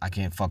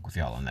can't fuck with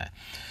y'all on that.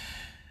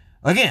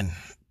 Again,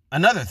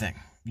 another thing.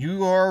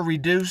 You are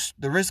reduce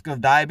the risk of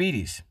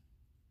diabetes.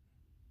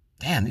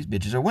 Damn, these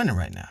bitches are winning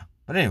right now.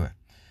 But anyway,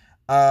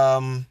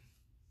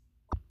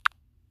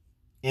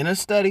 in a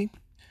study,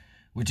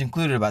 which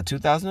included about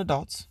 2,000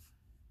 adults,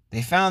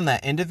 they found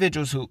that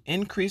individuals who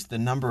increased the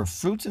number of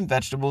fruits and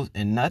vegetables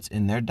and nuts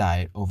in their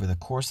diet over the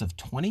course of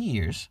 20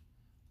 years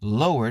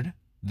lowered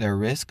their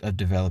risk of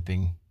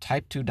developing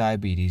type 2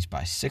 diabetes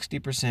by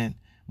 60%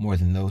 more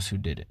than those who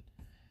didn't.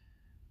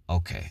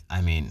 Okay, I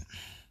mean,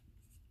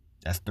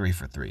 that's 3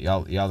 for 3.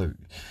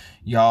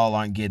 Y'all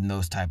aren't getting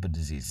those type of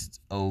diseases.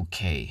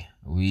 Okay,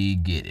 we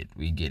get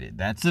it.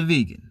 That's a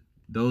vegan.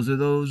 Those are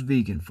those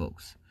vegan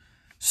folks.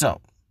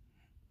 So,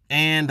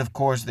 and of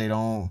course they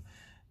don't,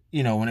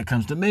 when it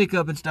comes to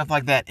makeup and stuff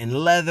like that, and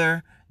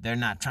leather, they're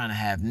not trying to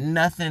have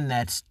nothing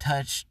that's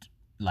touched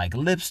like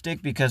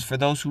lipstick, because for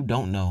those who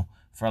don't know,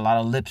 for a lot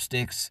of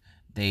lipsticks,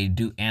 they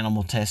do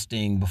animal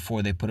testing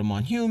before they put them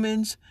on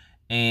humans.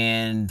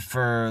 And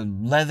for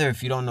leather,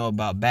 if you don't know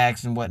about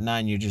bags and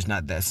whatnot, and you're just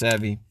not that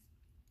savvy,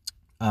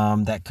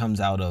 that comes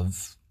out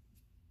of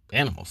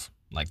animals,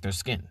 like their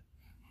skin.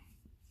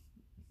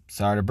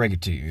 Sorry to break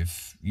it to you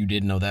if you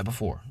didn't know that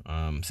before.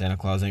 Santa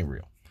Claus ain't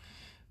real.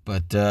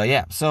 But,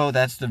 yeah, so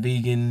that's the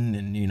vegan,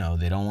 and,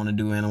 they don't want to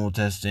do animal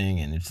testing,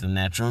 and it's the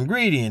natural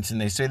ingredients, and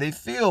they say they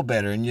feel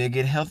better, and you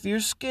get healthier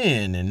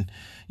skin, and,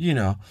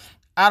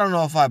 I don't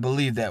know if I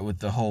believe that with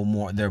the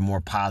whole they're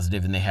more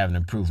positive and they have an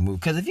improved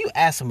mood. Because if you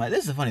ask somebody,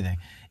 this is a funny thing.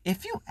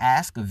 If you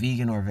ask a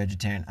vegan or a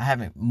vegetarian, I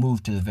haven't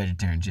moved to the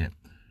vegetarian yet,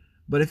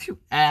 but if you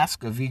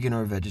ask a vegan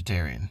or a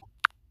vegetarian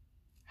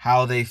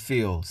how they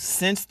feel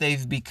since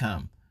they've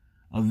become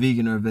a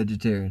vegan or a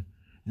vegetarian,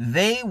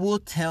 they will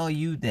tell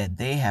you that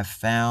they have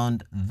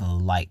found the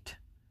light.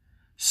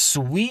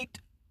 Sweet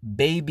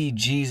baby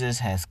Jesus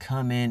has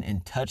come in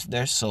and touched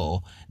their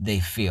soul. They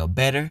feel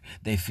better.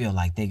 They feel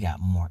like they got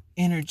more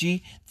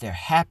energy. They're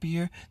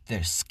happier.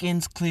 Their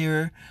skin's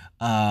clearer.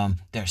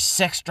 Their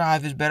sex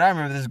drive is better. I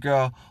remember this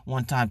girl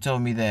one time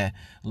told me that,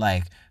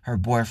 like, her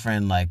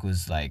boyfriend,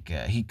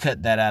 he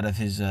cut that out of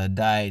his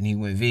diet and he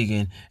went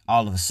vegan.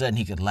 All of a sudden,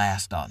 he could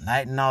last all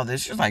night and all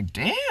this. She was like,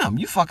 damn,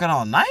 you fucking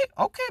all night?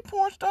 Okay,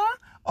 porn star.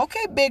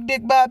 Okay, big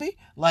dick Bobby.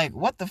 Like,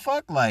 what the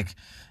fuck? Like,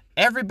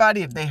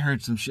 everybody, if they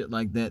heard some shit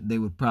like that, they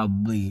would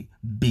probably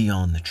be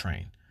on the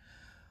train.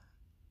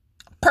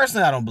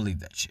 Personally, I don't believe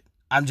that shit.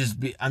 I'm just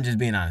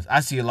being honest.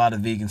 I see a lot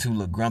of vegans who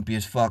look grumpy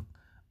as fuck,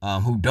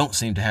 who don't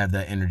seem to have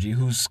that energy,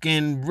 whose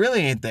skin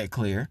really ain't that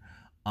clear.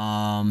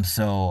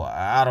 So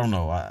I don't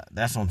know.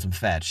 That's on some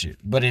fat shit.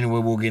 But anyway,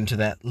 we'll get into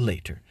that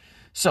later.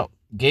 So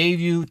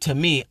to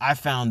me,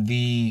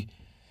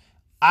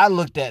 I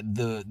looked at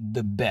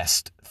the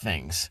best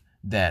things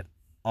that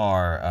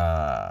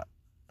are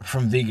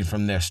from vegan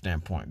from their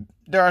standpoint.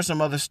 There are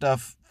some other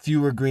stuff: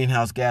 fewer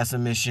greenhouse gas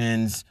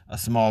emissions, a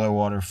smaller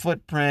water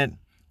footprint,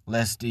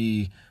 less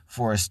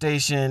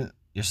deforestation.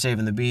 You're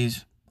saving the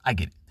bees. I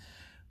get it.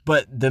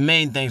 But the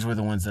main things were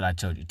the ones that I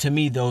told you. To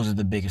me, those are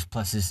the biggest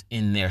pluses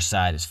in their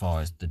side as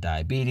far as the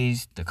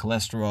diabetes, the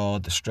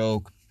cholesterol, the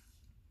stroke,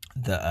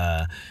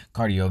 the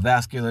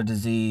cardiovascular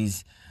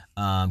disease,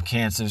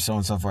 cancer, so on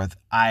and so forth.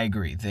 I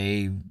agree.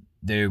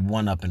 They're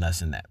one-upping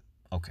us in that.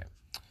 Okay.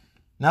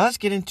 Now let's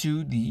get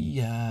into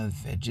the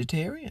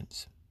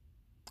vegetarians.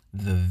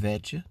 The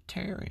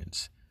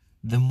vegetarians.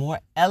 The more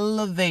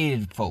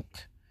elevated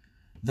folk.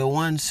 The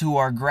ones who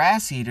are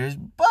grass eaters,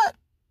 but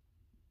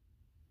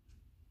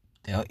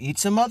they'll eat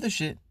some other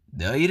shit.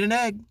 They'll eat an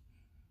egg.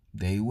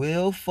 They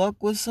will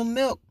fuck with some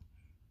milk.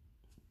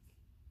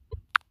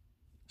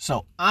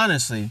 So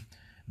honestly,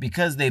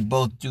 because they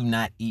both do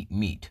not eat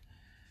meat,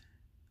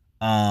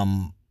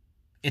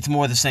 it's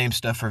more the same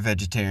stuff for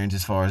vegetarians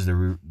as far as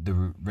the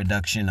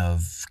reduction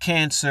of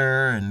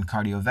cancer and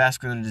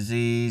cardiovascular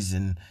disease,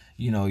 and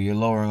you're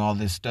lowering all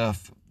this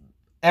stuff.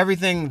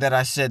 Everything that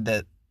I said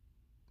that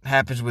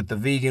happens with the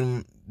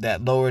vegan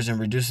that lowers and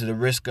reduces the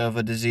risk of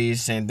a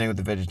disease, same thing with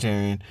the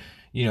vegetarian.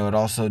 It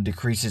also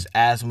decreases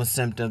asthma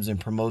symptoms and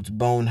promotes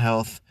bone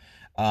health,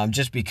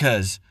 just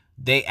because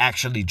they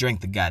actually drink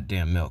the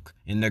goddamn milk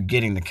and they're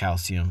getting the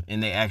calcium,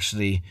 and they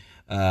actually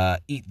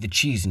eat the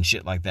cheese and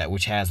shit like that,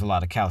 which has a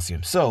lot of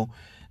calcium. So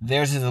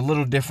theirs is a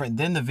little different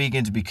than the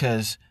vegans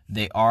because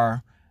they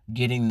are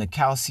getting the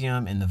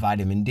calcium and the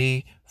vitamin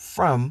D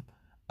from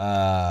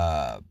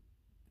the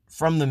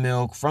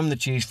milk, from the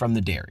cheese, from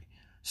the dairy.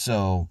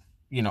 So,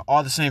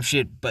 all the same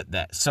shit, but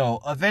that.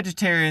 So a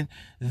vegetarian,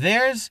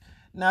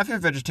 now if you're a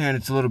vegetarian,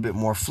 it's a little bit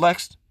more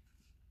flexed.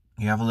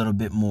 You have a little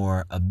bit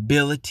more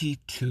ability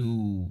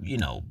to,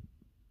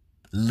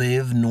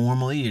 live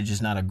normally. You're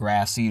just not a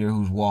grass eater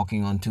who's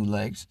walking on two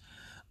legs.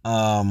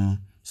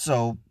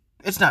 So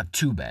it's not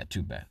too bad.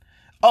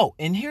 Oh,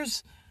 and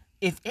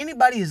if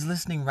anybody is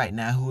listening right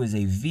now who is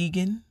a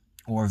vegan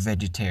or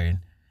vegetarian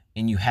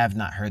and you have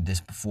not heard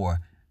this before,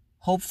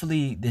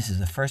 hopefully this is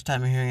the first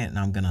time you're hearing it, and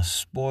I'm going to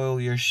spoil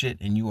your shit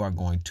and you are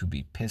going to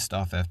be pissed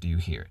off after you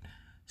hear it.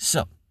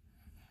 So,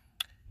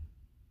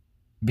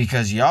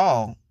 because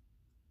y'all,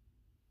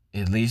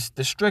 at least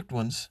the strict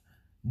ones,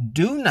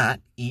 do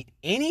not eat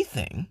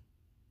anything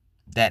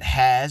that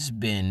has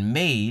been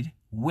made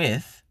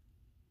with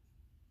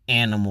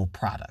animal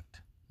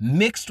product,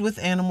 mixed with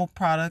animal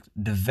product,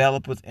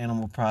 developed with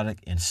animal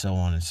product, and so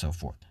on and so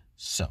forth.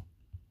 So,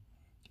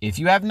 if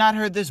you have not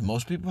heard this,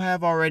 most people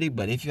have already,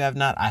 but if you have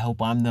not, I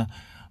hope I'm the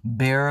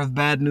bearer of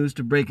bad news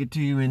to break it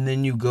to you, and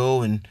then you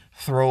go and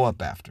throw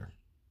up after.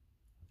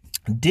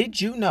 Did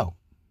you know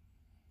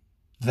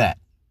that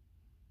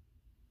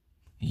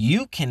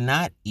you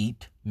cannot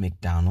eat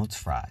McDonald's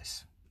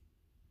fries?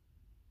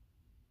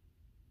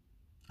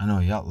 I know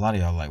a lot of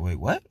y'all are like, wait,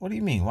 what? What do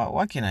you mean?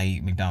 Why can't I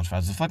eat McDonald's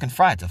fries? It's a fucking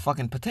fry. It's a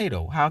fucking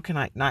potato. How can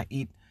I not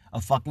eat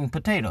a fucking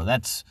potato?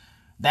 That's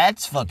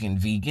fucking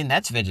vegan.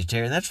 That's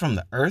vegetarian. That's from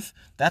the earth.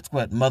 That's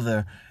what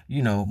Mother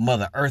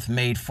Earth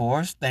made for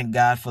us. Thank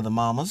God for the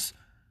mamas.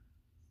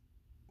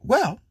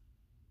 Well,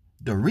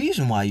 the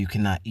reason why you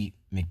cannot eat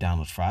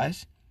McDonald's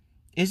fries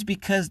is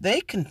because they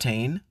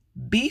contain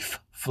beef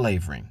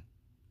flavoring,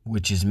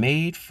 which is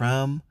made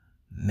from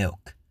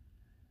milk.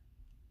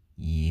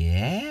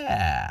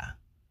 Yeah.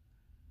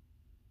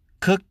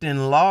 Cooked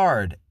in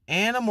lard,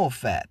 animal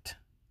fat.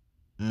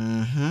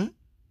 Didn't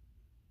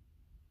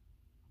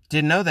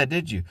know that,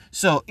 did you?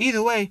 So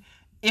either way,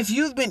 if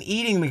you've been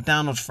eating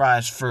McDonald's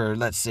fries for,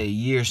 let's say,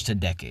 years to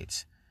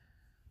decades,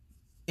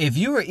 if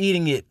you were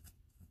eating it,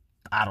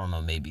 I don't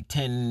know, maybe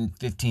 10,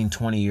 15,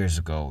 20 years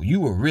ago, you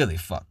were really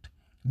fucked.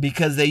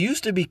 Because they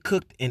used to be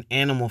cooked in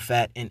animal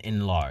fat and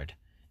in lard.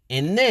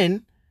 And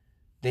then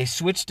they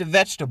switched to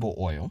vegetable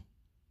oil.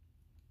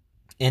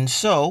 And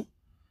so,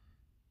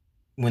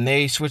 when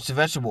they switched to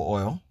vegetable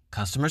oil,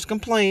 customers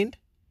complained.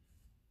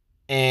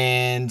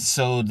 And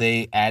so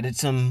they added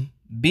some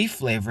beef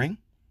flavoring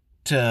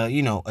to,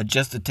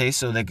 adjust the taste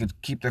so they could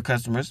keep their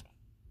customers.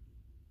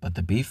 But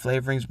the beef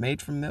flavoring's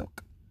made from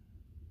milk.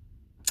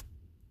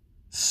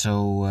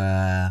 So,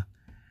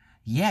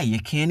 yeah, you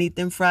can't eat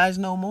them fries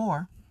no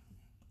more.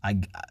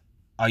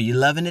 Are you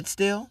loving it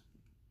still?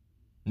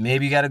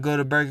 Maybe you got to go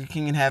to Burger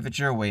King and have it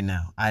your way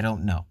now. I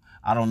don't know.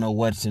 I don't know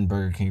what's in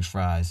Burger King's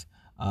fries.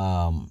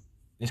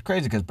 It's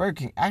crazy because Burger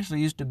King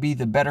actually used to be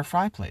the better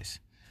fry place.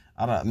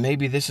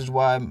 Maybe this is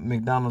why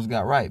McDonald's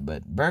got right,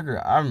 but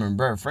I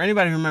remember, for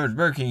anybody who remembers,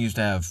 Burger King used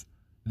to have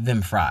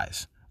them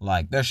fries.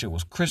 Like, that shit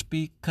was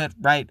crispy, cut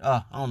right.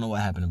 I don't know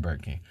what happened to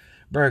Burger King.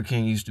 Burger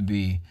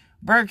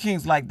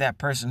King's like that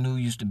person who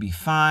used to be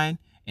fine,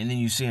 and then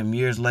you see them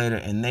years later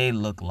and they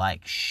look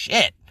like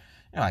shit.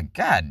 You're like,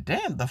 God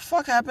damn, the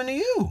fuck happened to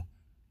you?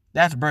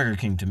 That's Burger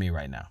King to me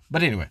right now.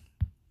 But anyway,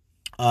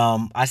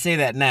 I say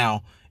that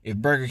now. If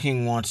Burger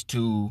King wants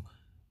to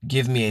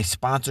give me a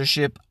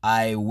sponsorship,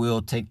 I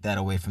will take that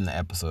away from the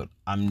episode.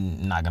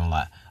 I'm not gonna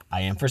lie.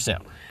 I am for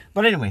sale.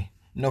 But anyway,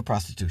 no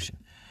prostitution.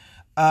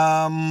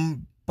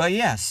 But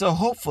yeah, so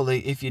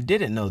hopefully, if you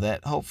didn't know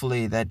that,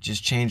 hopefully that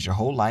just changed your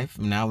whole life.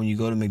 Now when you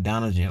go to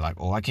McDonald's and you're like,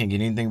 oh, I can't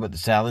get anything but the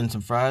salad and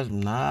some fries.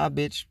 Nah,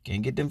 bitch,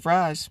 can't get them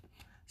fries.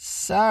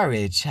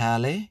 Sorry,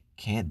 Charlie.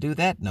 Can't do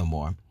that no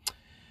more.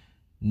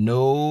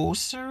 No,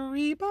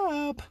 sorry,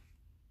 Bob.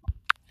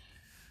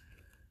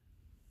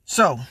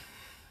 So,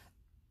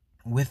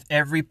 with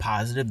every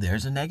positive,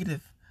 there's a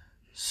negative.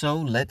 So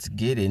let's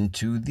get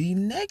into the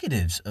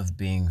negatives of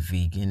being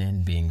vegan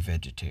and being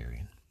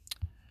vegetarian.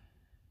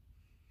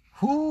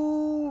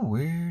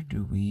 Where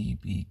do we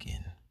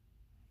begin?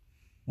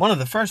 One of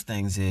the first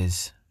things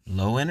is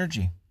low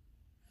energy.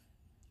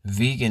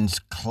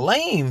 Vegans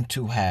claim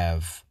to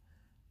have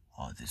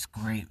all this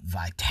great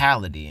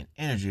vitality and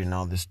energy and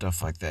all this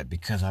stuff like that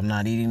because I'm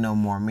not eating no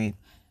more meat.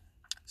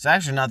 It's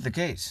actually not the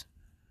case.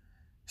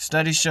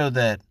 Studies show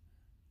that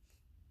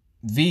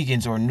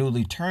vegans or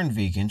newly turned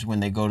vegans, when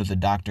they go to the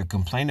doctor,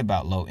 complain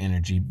about low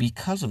energy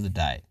because of the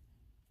diet.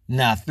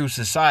 Now, through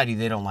society,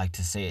 they don't like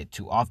to say it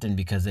too often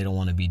because they don't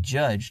want to be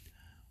judged.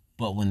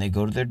 But when they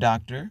go to their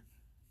doctor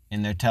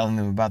and they're telling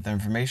them about their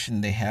information,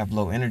 they have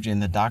low energy,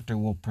 and the doctor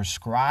will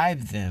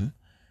prescribe them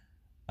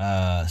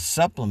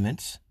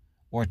supplements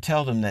or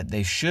tell them that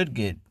they should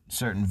get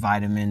certain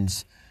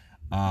vitamins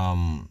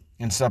and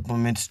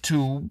supplements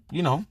to,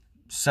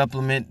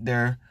 supplement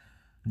their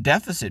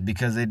deficit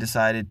because they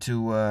decided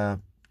to,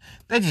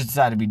 they just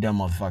decided to be dumb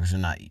motherfuckers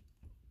and not eat.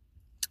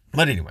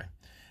 But anyway.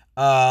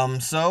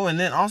 And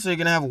then also you're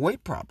going to have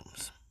weight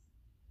problems.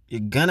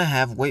 You're going to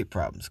have weight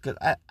problems because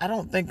I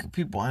don't think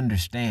people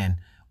understand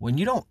when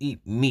you don't eat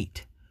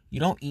meat, you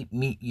don't eat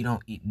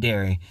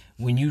dairy.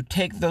 When you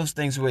take those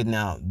things away,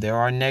 now there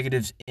are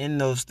negatives in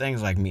those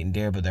things like meat and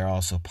dairy, but there are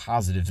also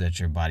positives that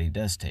your body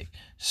does take.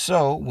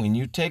 So when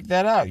you take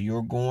that out,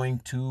 you're going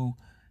to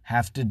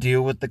have to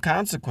deal with the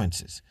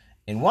consequences.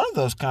 And one of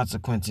those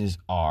consequences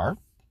are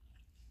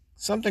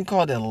something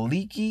called a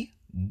leaky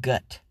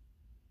gut.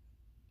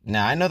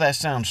 Now, I know that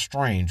sounds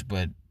strange,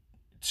 but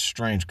it's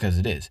strange because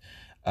it is.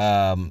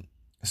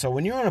 So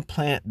when you're on a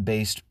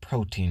plant-based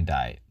protein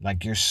diet,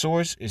 like your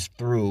source is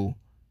through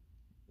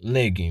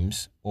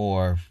legumes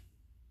or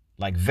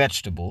like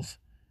vegetables,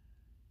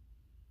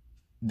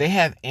 they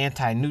have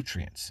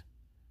anti-nutrients.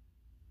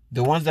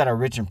 The ones that are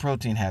rich in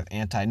protein have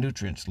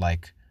anti-nutrients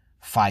like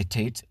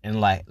phytates and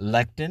like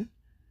lectin,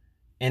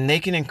 and they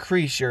can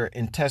increase your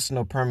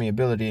intestinal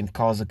permeability and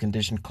cause a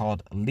condition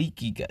called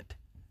leaky gut.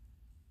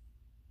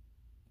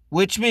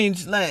 Which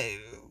means,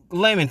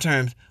 layman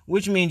terms,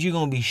 which means you're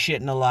going to be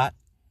shitting a lot.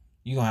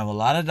 You're going to have a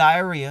lot of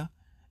diarrhea.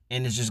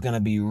 And it's just going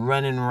to be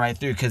running right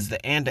through because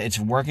it's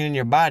working in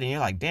your body. And you're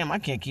like, damn, I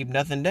can't keep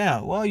nothing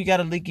down. Well, you got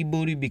a leaky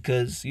booty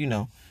because,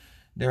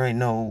 there ain't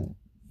no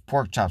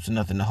pork chops or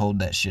nothing to hold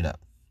that shit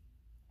up.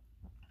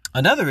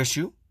 Another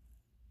issue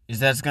is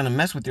that it's going to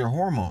mess with your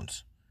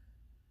hormones.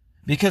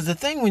 Because the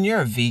thing when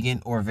you're a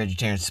vegan or a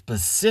vegetarian,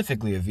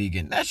 specifically a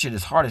vegan, that shit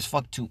is hard as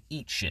fuck to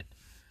eat shit.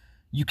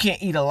 You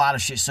can't eat a lot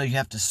of shit, so you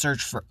have to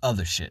search for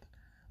other shit.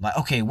 Like,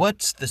 okay,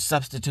 what's the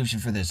substitution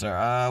for this?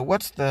 Or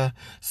what's the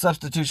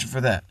substitution for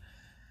that?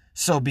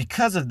 So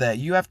because of that,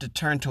 you have to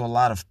turn to a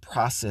lot of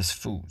processed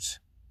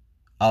foods.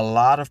 A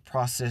lot of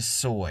processed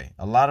soy.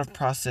 A lot of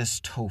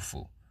processed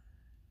tofu.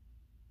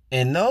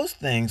 And those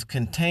things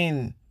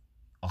contain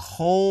a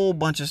whole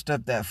bunch of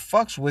stuff that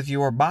fucks with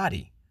your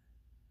body.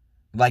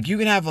 Like you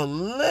can have a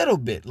little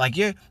bit. Like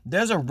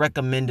there's a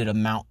recommended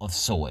amount of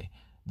soy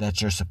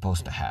that you're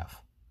supposed to have.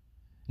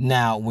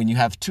 Now, when you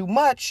have too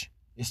much,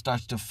 it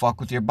starts to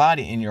fuck with your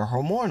body and your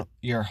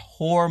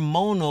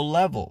hormonal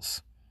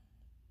levels.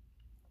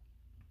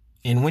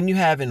 And when you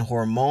have an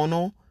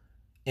hormonal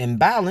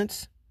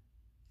imbalance,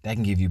 that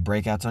can give you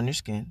breakouts on your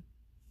skin,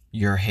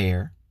 your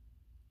hair.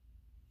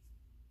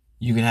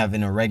 You can have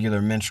an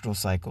irregular menstrual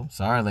cycle.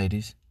 Sorry,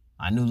 ladies.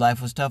 I knew life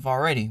was tough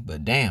already,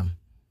 but damn.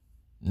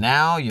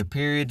 Now your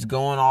period's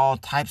going all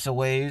types of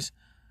ways.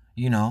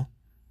 You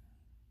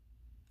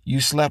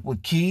slept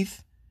with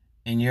Keith.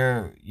 And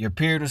your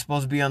period was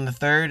supposed to be on the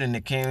 3rd, and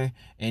it came,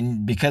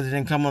 and because it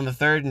didn't come on the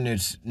 3rd, and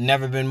it's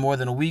never been more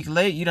than a week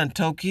late, you done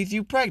told Keith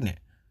you pregnant.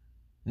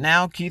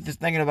 Now Keith is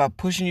thinking about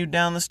pushing you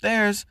down the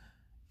stairs,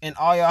 and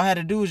all y'all had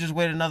to do was just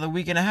wait another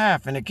week and a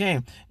half, and it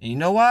came. And you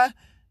know why?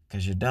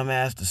 Because your dumb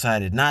ass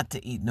decided not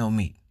to eat no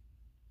meat.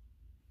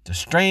 It's a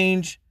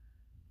strange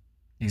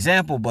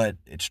example, but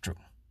it's true.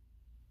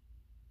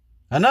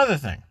 Another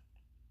thing.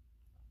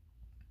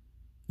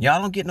 Y'all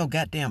don't get no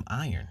goddamn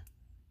iron.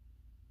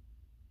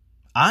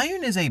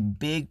 Iron is a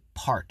big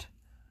part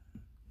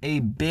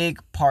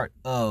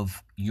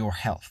of your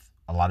health.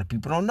 A lot of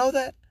people don't know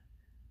that.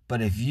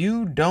 But if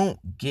you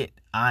don't get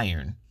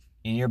iron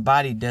and your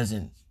body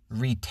doesn't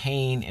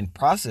retain and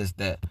process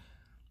that,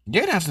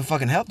 you're going to have some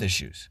fucking health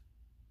issues.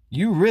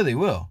 You really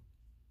will.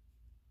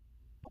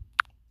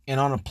 And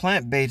on a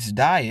plant-based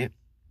diet,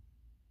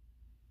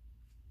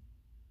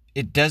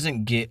 it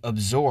doesn't get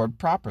absorbed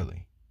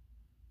properly.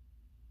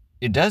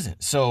 It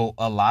doesn't. So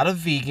a lot of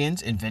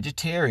vegans and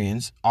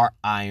vegetarians are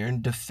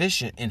iron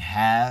deficient and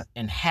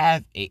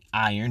have a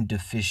iron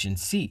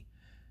deficiency.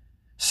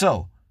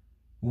 So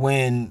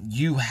when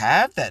you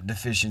have that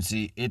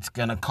deficiency, it's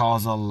going to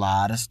cause a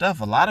lot of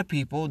stuff. A lot of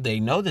people, they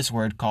know this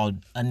word called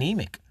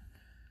anemic,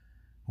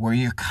 where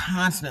you're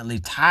constantly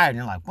tired.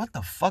 You're like, what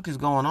the fuck is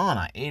going on?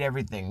 I ate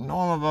everything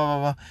normal, blah,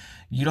 blah, blah.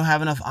 You don't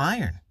have enough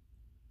iron.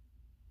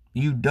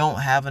 You don't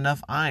have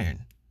enough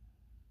iron.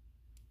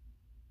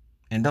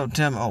 And don't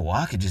tell me, oh, well,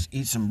 I could just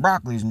eat some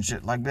broccolis and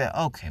shit like that.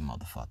 Okay,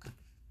 motherfucker.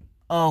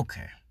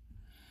 Okay.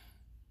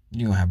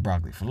 You're going to have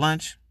broccoli for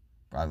lunch,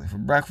 broccoli for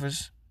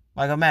breakfast.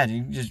 Like,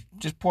 imagine, you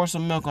just pour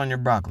some milk on your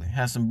broccoli.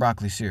 Have some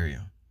broccoli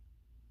cereal.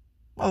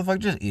 Motherfucker,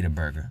 just eat a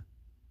burger.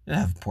 Just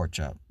have a pork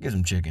chop. Get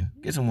some chicken.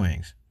 Get some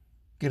wings.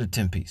 Get a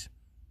 10-piece.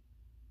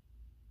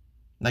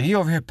 Like, you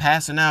over here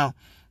passing out,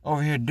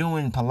 over here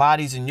doing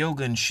Pilates and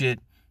yoga and shit,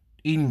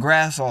 eating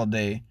grass all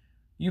day.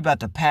 You about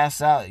to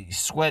pass out,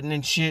 sweating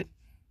and shit.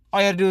 All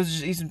you gotta do is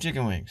just eat some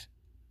chicken wings.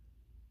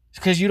 It's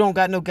because you don't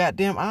got no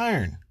goddamn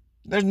iron.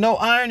 There's no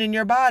iron in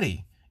your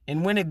body.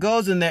 And when it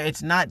goes in there,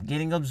 it's not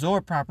getting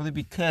absorbed properly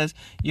because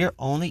you're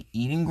only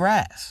eating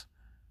grass.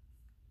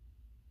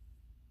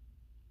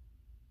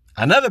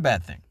 Another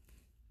bad thing,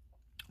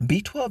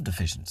 B12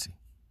 deficiency.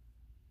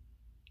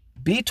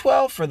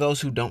 B12, for those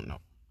who don't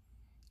know,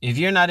 if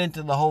you're not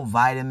into the whole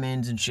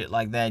vitamins and shit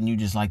like that and you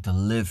just like to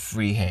live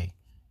free, hey,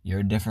 you're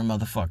a different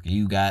motherfucker.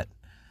 You got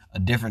a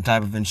different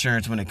type of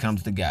insurance when it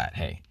comes to God.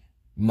 Hey,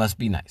 must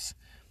be nice.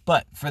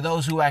 But for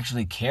those who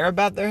actually care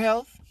about their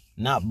health,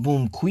 not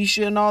Boom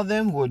Quisha and all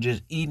them who are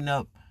just eating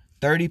up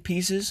 30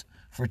 pieces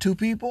for 2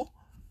 people,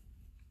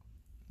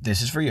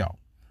 this is for y'all.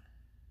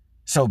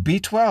 So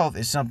B12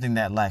 is something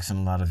that lacks in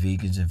a lot of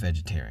vegans and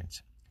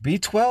vegetarians.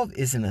 B12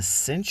 is an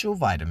essential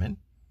vitamin,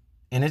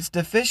 and its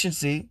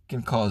deficiency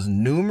can cause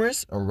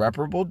numerous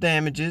irreparable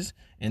damages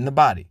in the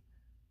body.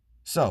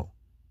 So,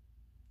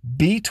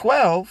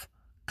 B12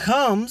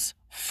 comes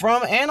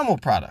from animal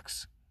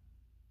products.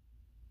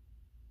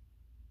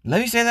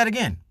 Let me say that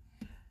again.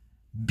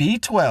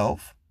 B12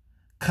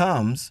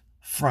 comes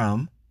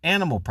from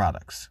animal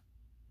products.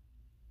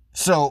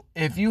 So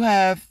if you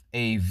have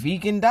a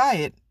vegan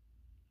diet,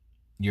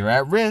 you're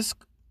at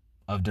risk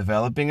of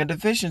developing a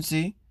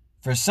deficiency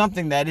for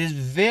something that is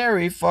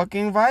very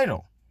fucking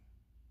vital.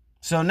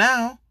 So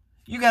now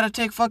you got to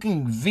take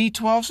fucking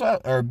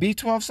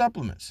B12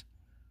 supplements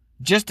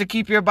just to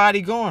keep your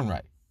body going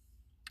right.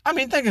 I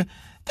mean, think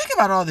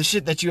about all the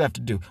shit that you have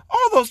to do.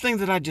 All those things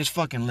that I just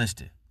fucking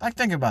listed. Like,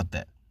 think about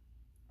that.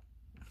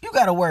 You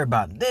got to worry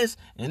about this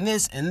and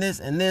this and this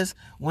and this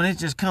when it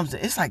just comes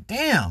to, it's like,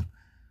 damn,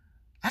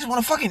 I just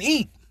want to fucking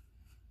eat.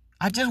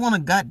 I just want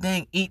to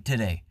goddamn eat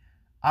today.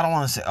 I don't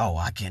want to say, oh,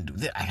 I can't do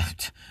this.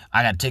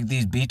 I got to take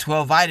these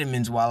B12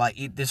 vitamins while I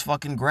eat this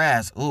fucking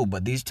grass. Ooh,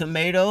 but these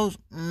tomatoes,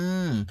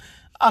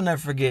 I'll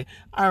never forget.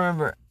 I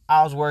remember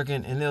I was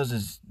working and there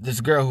was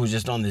this girl who was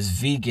just on this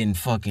vegan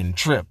fucking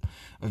trip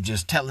of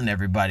just telling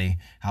everybody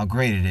how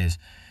great it is.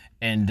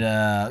 And,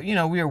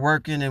 we were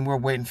working and we're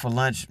waiting for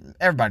lunch.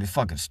 Everybody's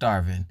fucking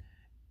starving.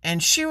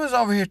 And she was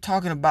over here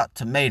talking about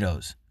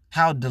tomatoes,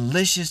 how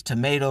delicious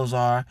tomatoes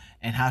are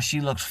and how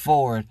she looks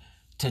forward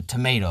to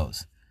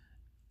tomatoes.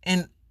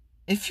 And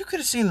if you could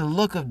have seen the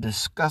look of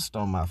disgust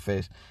on my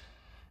face,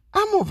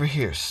 I'm over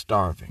here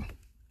starving.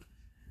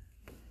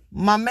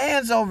 My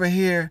man's over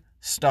here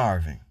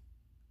starving.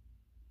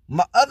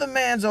 My other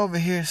man's over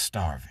here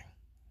starving.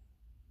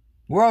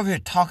 We're over here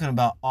talking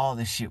about all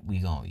the shit we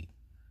gonna eat.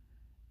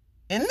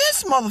 And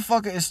this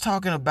motherfucker is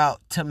talking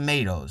about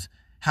tomatoes,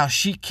 how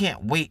she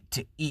can't wait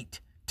to eat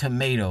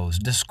tomatoes,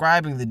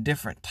 describing the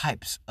different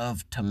types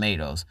of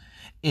tomatoes.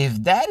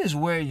 If that is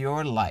where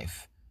your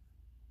life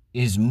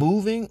is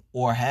moving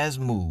or has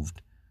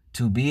moved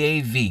to be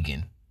a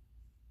vegan,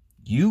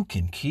 you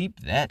can keep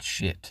that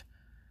shit.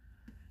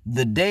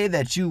 The day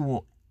that you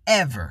will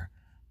ever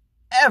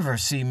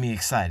see me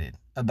excited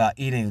about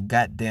eating a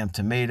goddamn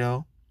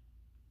tomato,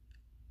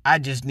 I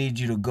just need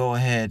you to go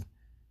ahead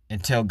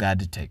and tell God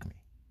to take me.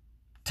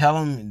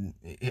 Tell him,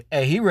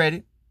 hey, he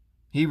ready.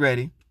 He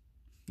ready.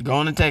 Go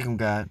on and take him,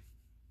 God.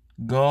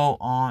 Go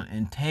on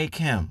and take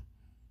him.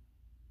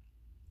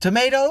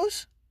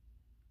 Tomatoes?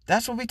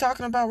 That's what we're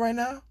talking about right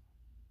now?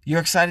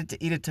 You're excited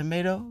to eat a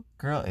tomato?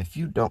 Girl, if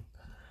you don't,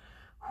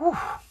 whew,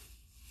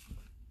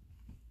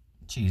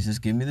 Jesus,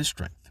 give me the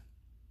strength.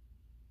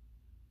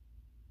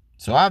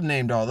 So I've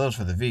named all those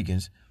for the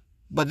vegans.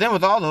 But then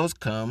with all those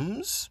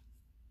comes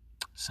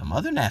some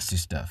other nasty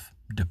stuff.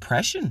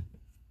 Depression.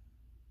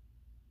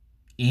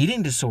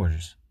 Eating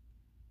disorders.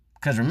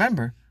 Because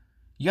remember,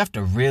 you have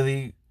to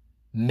really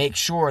make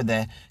sure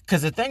that,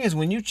 because the thing is,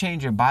 when you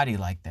change your body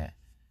like that,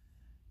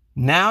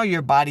 now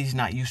your body's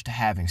not used to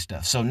having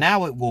stuff. So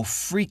now it will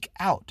freak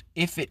out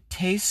if it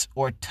tastes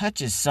or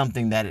touches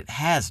something that it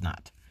has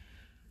not.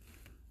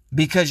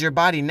 Because your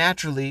body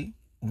naturally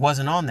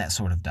wasn't on that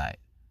sort of diet.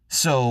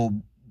 So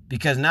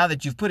because now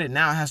that you've put it,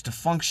 now it has to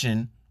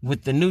function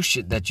with the new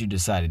shit that you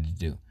decided to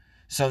do.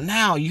 So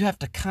now you have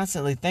to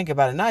constantly think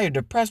about it. Now you're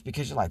depressed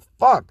because you're like,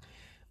 fuck,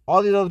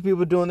 all these other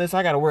people doing this.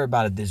 I got to worry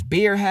about it. This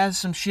beer has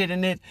some shit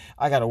in it.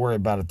 I got to worry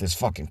about it. This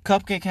fucking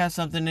cupcake has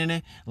something in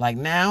it. Like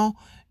now,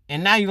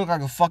 and now you look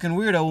like a fucking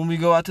weirdo when we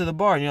go out to the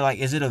bar and you're like,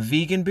 is it a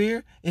vegan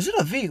beer? Is it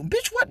a vegan?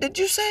 Bitch, what did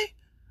you say?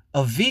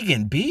 A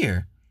vegan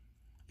beer?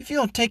 If you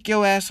don't take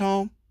your ass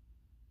home,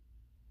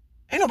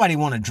 ain't nobody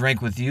want to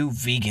drink with you.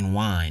 Vegan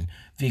wine,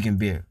 vegan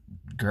beer.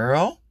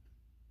 Girl,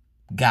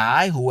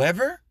 guy,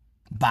 whoever,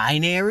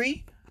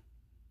 binary,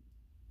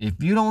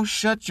 if you don't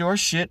shut your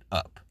shit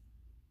up,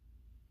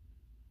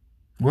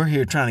 we're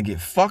here trying to get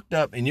fucked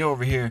up and you're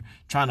over here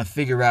trying to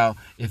figure out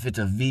if it's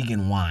a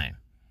vegan wine.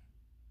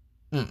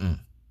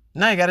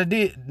 Now you got an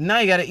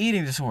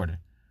eating disorder.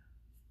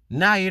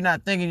 Now you're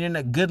not thinking you're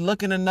not good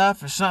looking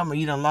enough or something, or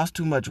you done lost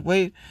too much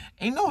weight.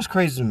 And you know what's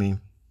crazy to me?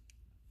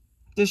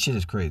 This shit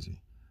is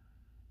crazy.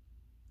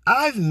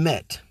 I'll just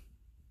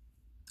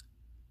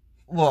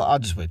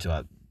wait till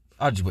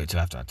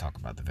after I talk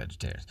about the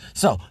vegetarians.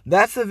 So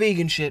that's the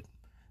vegan shit.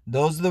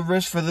 Those are the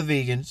risks for the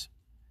vegans.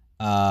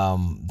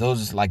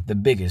 Those are like the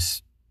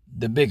biggest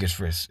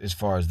risks as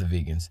far as the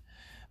vegans.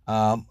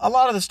 A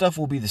lot of the stuff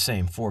will be the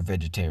same for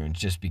vegetarians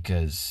just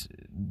because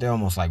they're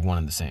almost like one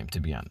and the same, to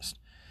be honest.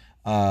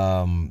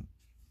 But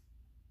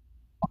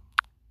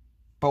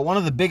one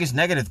of the biggest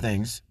negative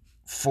things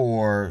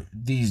for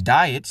these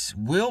diets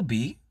will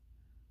be,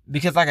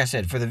 because like I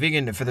said, for the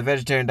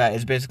vegetarian diet,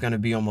 it's basically going to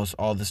be almost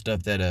all the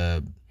stuff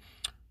that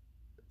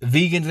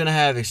vegan's going to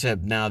have,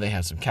 except now they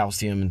have some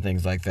calcium and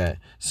things like that.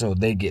 So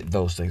they get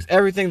those things.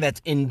 Everything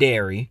that's in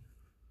dairy,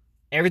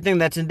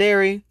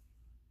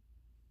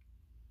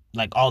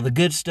 like all the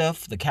good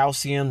stuff, the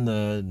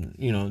calcium,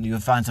 you'll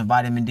find some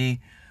vitamin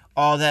D,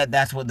 all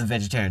that's what the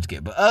vegetarians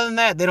get. But other than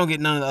that, they don't get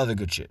none of the other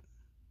good shit.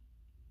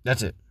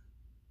 That's it.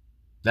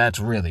 That's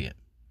really it.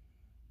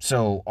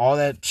 So all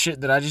that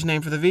shit that I just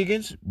named for the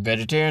vegans,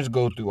 vegetarians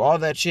go through all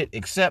that shit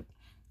except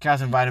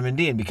calcium, vitamin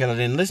D. And because I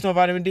didn't list no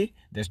vitamin D,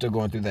 they're still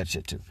going through that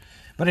shit too.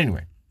 But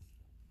anyway,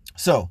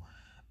 so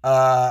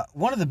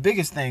one of the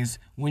biggest things,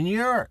 when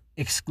you're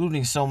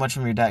excluding so much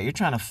from your diet, you're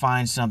trying to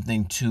find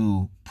something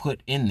to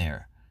put in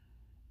there.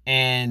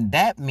 And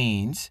that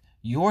means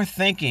you're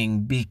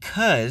thinking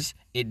because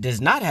it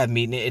does not have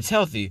meat in it, it's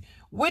healthy,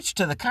 which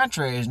to the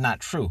contrary is not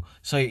true.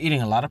 So you're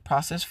eating a lot of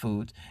processed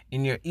foods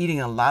and you're eating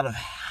a lot of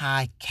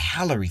high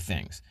calorie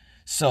things.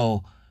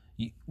 So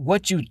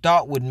what you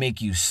thought would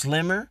make you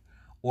slimmer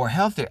or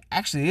healthier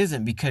actually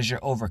isn't, because you're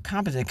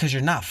overcompensating, because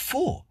you're not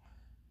full.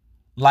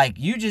 Like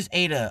you just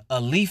ate a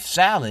leaf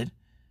salad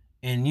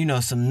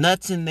and, some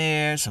nuts in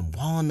there, some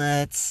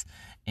walnuts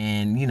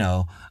and,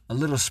 a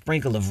little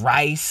sprinkle of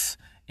rice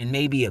and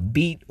maybe a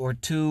beet or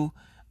two.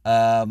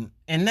 And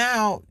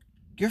now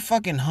you're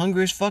fucking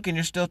hungry as fuck and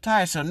you're still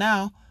tired. So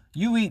now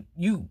you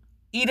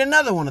eat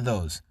another one of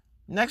those.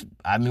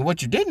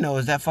 What you didn't know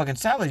is that fucking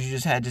salad you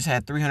just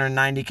had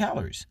 390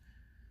 calories.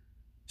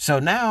 So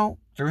now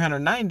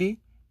 390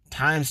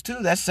 times 2,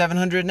 that's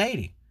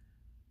 780.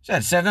 So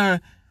that's 700.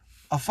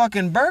 A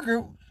fucking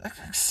burger,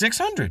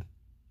 600,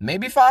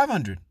 maybe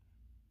 500.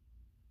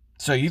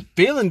 So you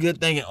feeling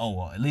good thinking, oh,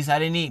 well, at least I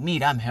didn't eat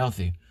meat, I'm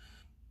healthy.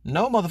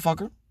 No,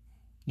 motherfucker.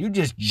 You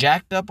just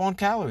jacked up on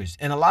calories.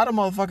 And a lot of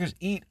motherfuckers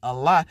eat a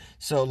lot.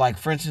 So like,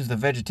 for instance, the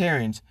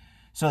vegetarians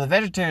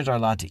are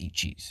allowed to eat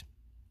cheese.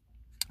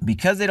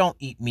 Because they don't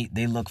eat meat,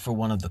 they look for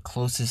one of the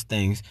closest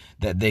things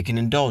that they can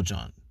indulge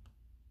on,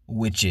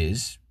 which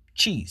is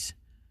cheese.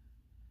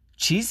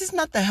 Cheese is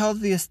not the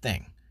healthiest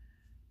thing.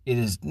 It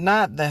is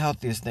not the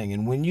healthiest thing.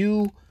 And when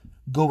you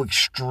go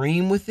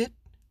extreme with it,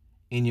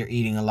 and you're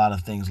eating a lot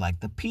of things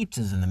like the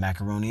pizzas and the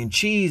macaroni and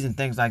cheese and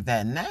things like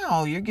that,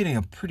 now you're getting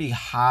a pretty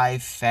high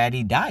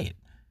fatty diet.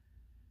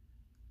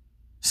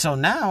 So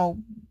now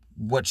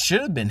what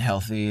should have been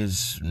healthy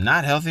is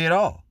not healthy at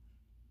all.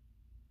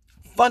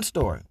 Fun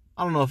story.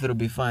 I don't know if it'll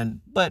be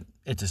fun, but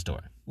it's a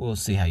story. We'll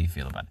see how you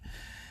feel about it.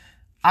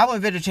 I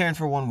went vegetarian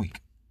for 1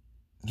 week.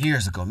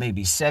 Years ago,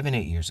 maybe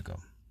 7-8 years ago.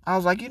 I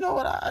was like, you know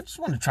what? I just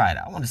want to try it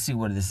out. I want to see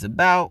what this is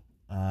about.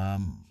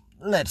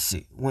 Let's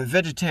see. Went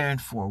vegetarian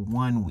for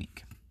 1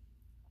 week.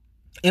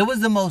 It was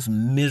the most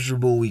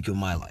miserable week of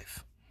my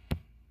life.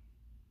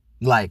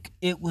 Like,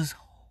 it was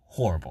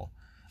horrible.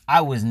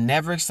 I was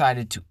never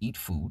excited to eat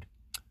food.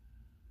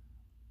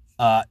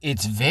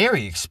 It's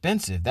very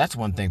expensive. That's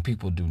one thing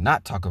people do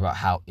not talk about,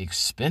 how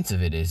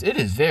expensive it is. It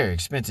is very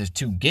expensive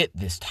to get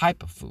this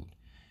type of food.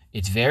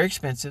 It's very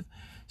expensive.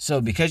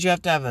 So because you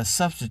have to have a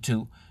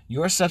substitute,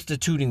 you're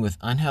substituting with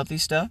unhealthy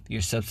stuff.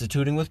 You're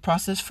substituting with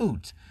processed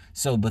foods.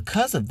 So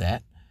because of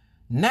that,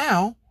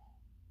 now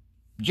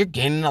you're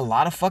gaining a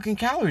lot of fucking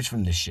calories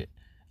from this shit.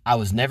 I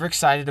was never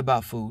excited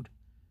about food.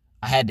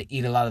 I had to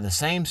eat a lot of the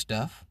same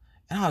stuff.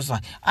 And I was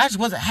like, I just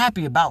wasn't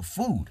happy about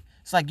food.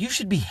 It's like, you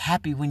should be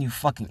happy when you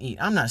fucking eat.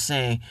 I'm not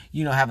saying,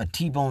 have a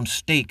T-bone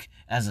steak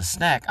as a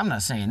snack. I'm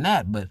not saying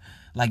that. But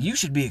like, you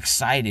should be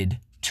excited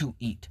to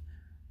eat.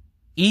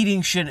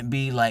 Eating shouldn't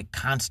be like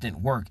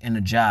constant work in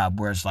a job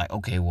where it's like,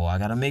 okay, well, I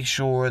got to make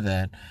sure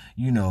that,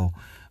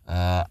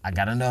 I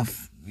got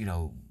enough,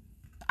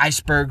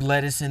 iceberg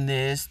lettuce in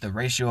this, the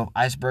ratio of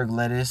iceberg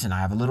lettuce, and I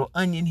have a little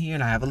onion here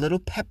and I have a little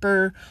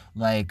pepper.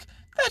 Like,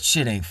 that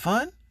shit ain't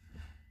fun.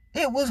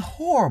 It was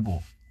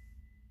horrible.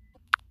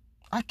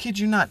 I kid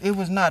you not. It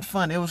was not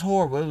fun. It was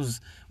horrible. It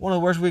was one of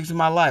the worst weeks of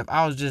my life.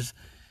 I was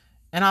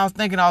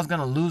thinking I was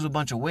going to lose a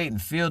bunch of weight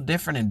and feel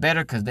different and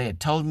better because they had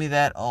told me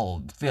that.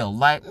 Oh, feel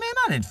light. Man,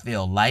 I didn't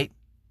feel light.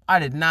 I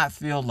did not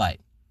feel light.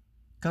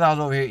 Because I was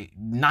over here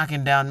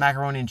knocking down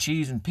macaroni and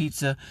cheese and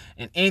pizza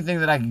and anything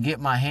that I could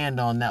get my hand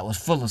on that was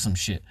full of some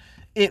shit.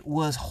 It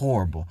was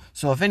horrible.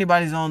 So if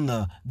anybody's on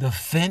the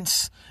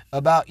fence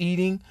about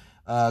eating,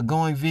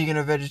 going vegan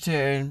or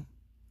vegetarian,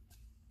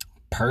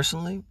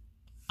 personally,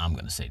 I'm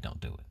going to say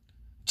don't do it.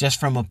 Just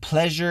from a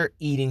pleasure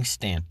eating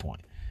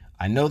standpoint.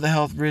 I know the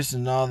health risks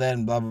and all that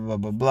and blah, blah, blah,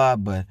 blah, blah,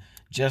 but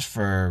just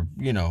for,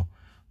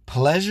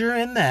 pleasure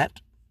in that,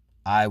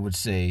 I would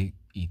say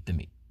eat the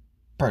meat,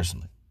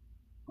 personally.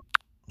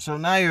 So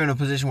now you're in a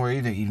position where you're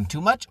either eating too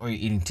much or you're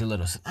eating too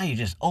little. So now you're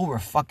just over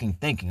fucking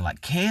thinking,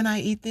 like, can I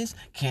eat this?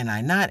 Can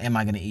I not? Am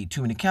I going to eat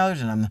too many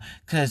calories?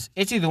 Because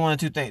it's either one or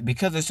two things.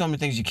 Because there's so many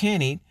things you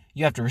can't eat,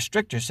 you have to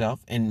restrict yourself.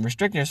 And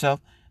restricting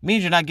yourself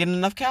means you're not getting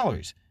enough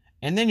calories.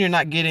 And then you're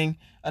not getting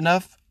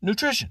enough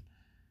nutrition.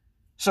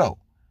 So,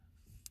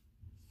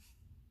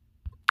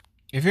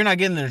 if you're not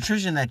getting the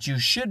nutrition that you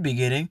should be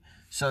getting,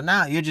 so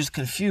now you're just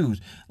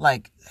confused.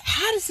 Like,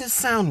 how does this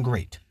sound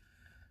great?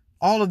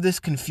 All of this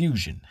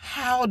confusion.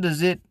 How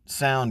does it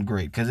sound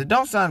great? Because it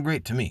don't sound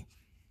great to me.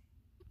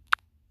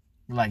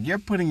 Like, you're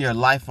putting your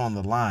life on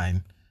the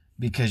line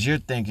because you're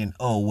thinking,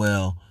 oh,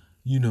 well,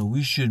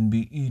 we shouldn't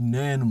be eating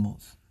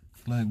animals.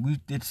 Like,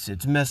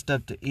 it's messed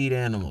up to eat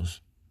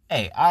animals.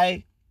 Hey,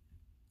 I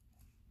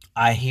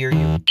hear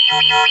you.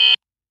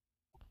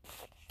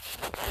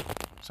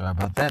 Sorry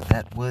about that.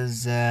 That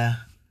was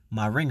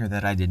my ringer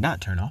that I did not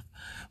turn off.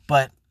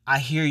 But I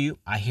hear you.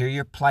 I hear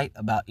your plight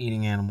about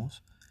eating animals.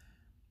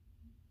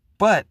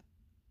 But,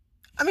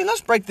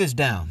 let's break this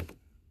down.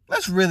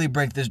 Let's really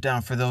break this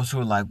down for those who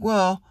are like,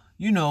 well,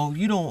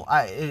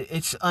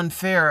 it's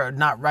unfair or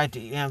not right to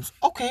eat animals.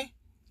 Okay,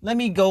 let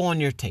me go on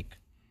your take.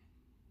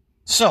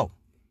 So,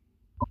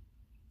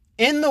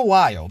 in the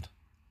wild,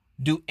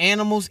 do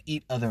animals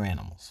eat other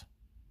animals?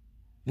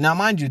 Now,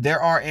 mind you,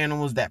 there are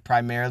animals that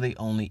primarily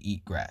only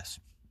eat grass.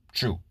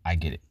 True, I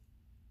get it.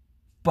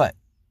 But,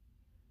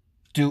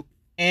 do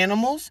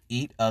animals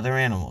eat other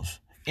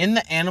animals? In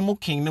the animal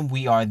kingdom,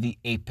 we are the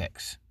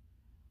apex.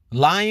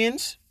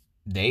 Lions,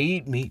 they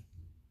eat meat.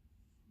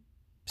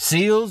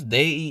 Seals,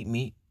 they eat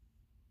meat.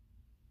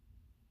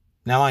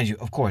 Now, mind you,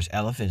 of course,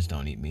 elephants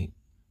don't eat meat.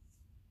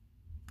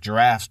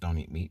 Giraffes don't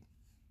eat meat.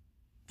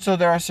 So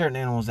there are certain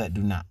animals that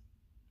do not.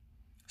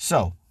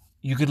 So,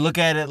 you could look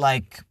at it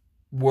like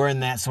we're in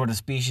that sort of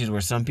species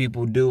where some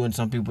people do and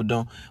some people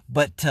don't.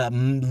 But to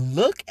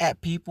look at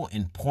people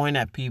and point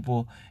at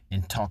people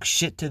and talk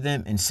shit to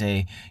them and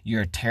say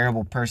you're a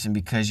terrible person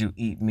because you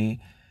eat meat,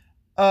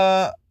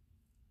 motherfucker,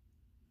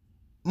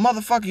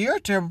 you're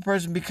a terrible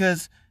person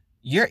because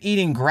you're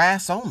eating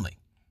grass only.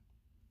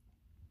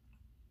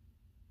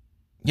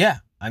 Yeah,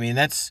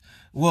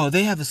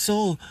 they have a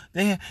soul.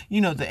 The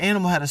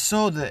animal had a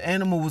soul. The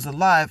animal was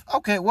alive.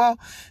 Okay, well,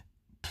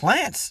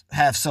 plants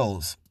have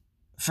souls.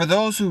 For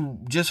those who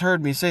just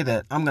heard me say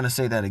that, I'm going to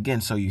say that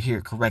again so you hear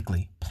it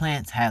correctly.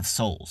 Plants have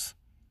souls.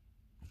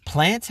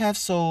 Plants have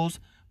souls.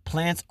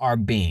 Plants are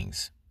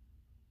beings.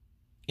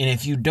 And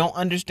if you don't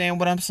understand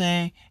what I'm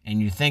saying,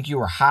 and you think you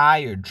were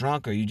high or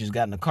drunk or you just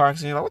got in a car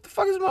accident, you're like, what the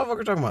fuck is this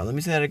motherfucker talking about? Let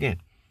me say that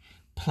again.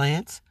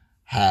 Plants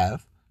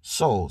have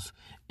souls.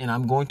 And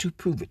I'm going to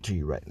prove it to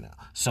you right now.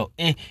 So,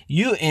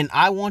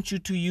 I want you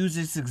to use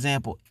this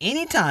example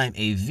anytime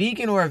a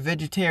vegan or a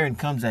vegetarian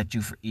comes at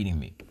you for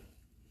eating meat.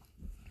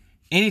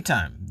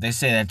 Anytime they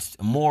say that's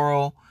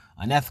immoral,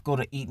 unethical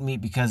to eat meat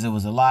because it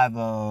was alive,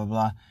 blah, blah,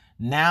 blah.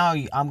 Now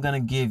I'm going to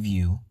give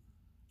you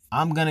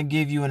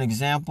an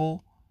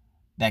example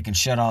that can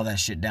shut all that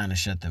shit down and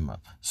shut them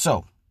up.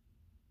 So,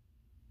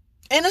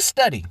 in a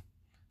study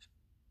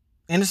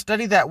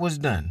that was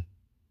done,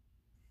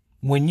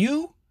 when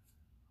you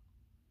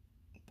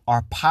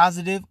are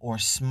positive or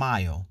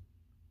smile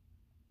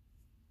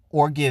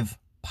or give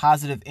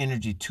positive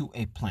energy to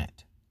a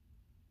plant,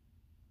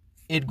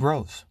 it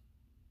grows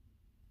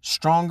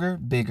stronger,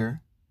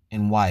 bigger,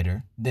 and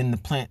wider than the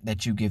plant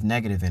that you give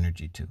negative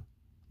energy to,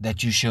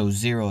 that you show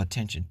zero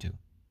attention to.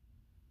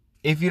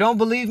 If you don't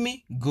believe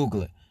me,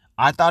 Google it.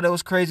 I thought it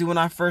was crazy when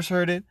I first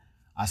heard it.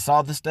 I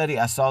saw the study.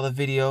 I saw the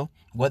video.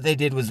 What they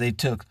did was they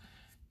took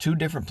two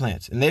different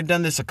plants. And they've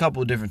done this a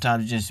couple of different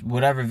times, just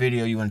whatever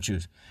video you want to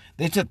choose.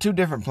 They took two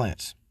different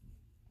plants.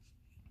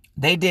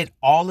 They did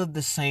all of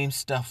the same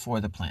stuff for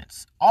the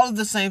plants. All of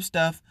the same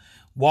stuff.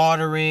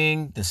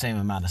 Watering, the same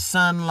amount of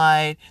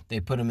sunlight. They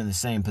put them in the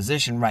same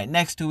position right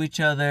next to each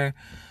other.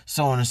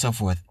 So on and so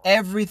forth.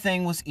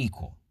 Everything was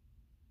equal.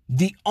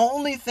 The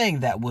only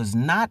thing that was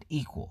not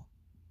equal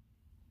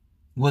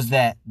was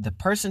that the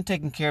person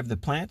taking care of the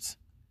plants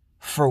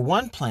For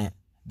one plant,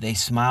 they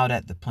smiled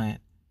at the plant.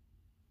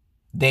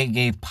 They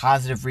gave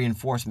positive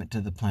reinforcement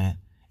to the plant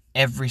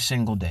every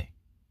single day,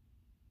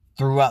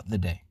 throughout the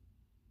day.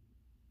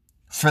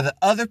 For the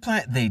other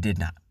plant, they did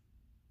not.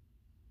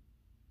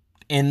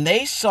 And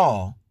they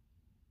saw,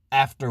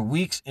 after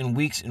weeks and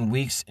weeks and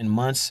weeks and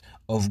months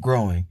of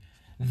growing,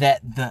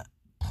 that the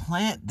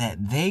plant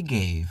that they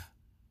gave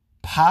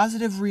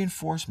positive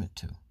reinforcement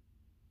to,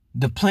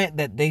 the plant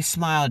that they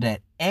smiled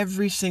at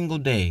every single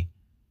day,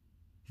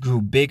 grew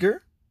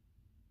bigger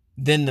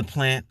than the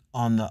plant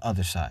on the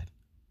other side.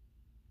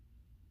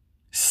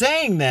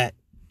 Saying that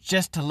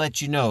just to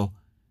let you know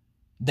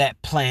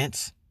that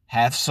plants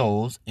have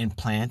souls and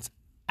plants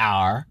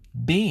are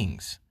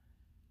beings.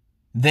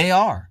 They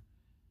are.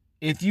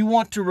 If you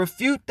want to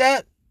refute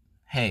that,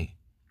 hey,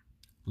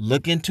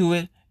 look into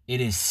it. It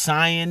is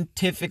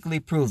scientifically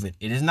proven.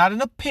 It is not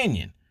an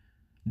opinion.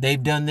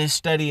 They've done this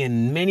study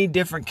in many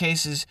different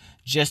cases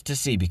just to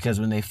see, because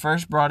when they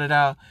first brought it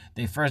out,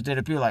 they first did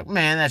it, people were like,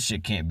 man, that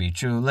shit can't be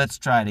true. Let's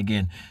try it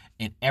again.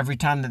 And every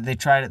time that they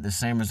tried it, the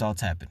same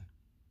results happened.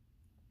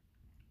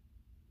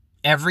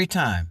 Every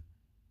time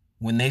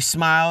when they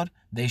smiled,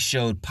 they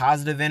showed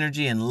positive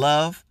energy and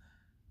love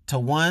to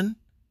one,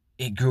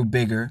 it grew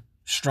bigger,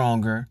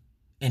 stronger,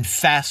 and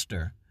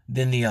faster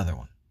than the other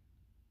one.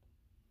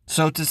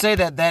 So to say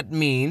that that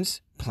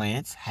means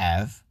plants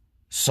have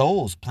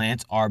souls,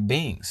 plants are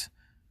beings.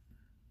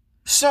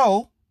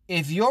 So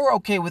if you're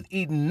okay with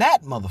eating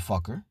that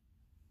motherfucker,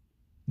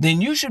 then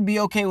you should be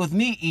okay with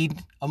me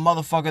eating a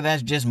motherfucker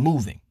that's just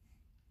moving.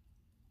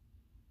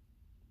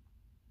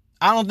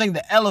 I don't think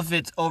the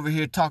elephant's over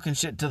here talking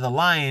shit to the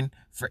lion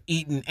for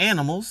eating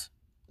animals.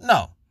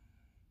 No.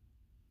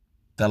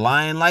 The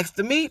lion likes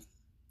the meat.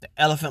 The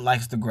elephant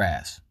likes the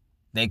grass.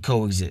 They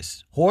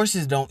coexist.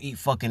 Horses don't eat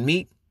fucking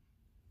meat.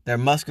 They're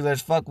muscular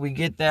as fuck. We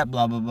get that.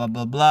 Blah, blah, blah,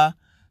 blah, blah.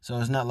 So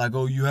it's not like,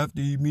 oh, you have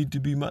to eat meat to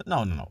be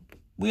No.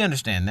 We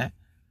understand that.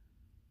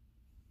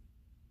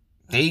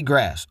 They eat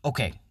grass.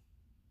 Okay.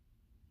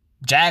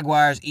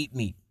 Jaguars eat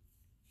meat.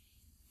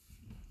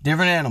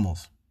 Different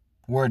animals.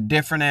 We're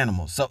different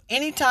animals. So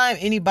anytime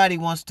anybody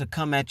wants to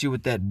come at you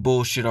with that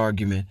bullshit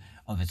argument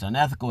of it's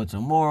unethical, it's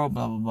immoral,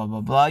 blah, blah, blah,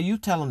 blah, blah, you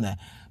tell them that.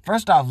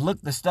 First off, look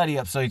the study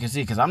up so you can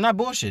see, because I'm not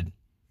bullshitting.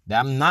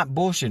 I'm not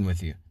bullshitting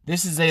with you.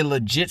 This is a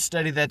legit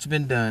study that's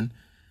been done.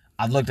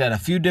 I've looked at a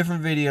few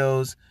different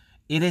videos.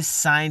 It is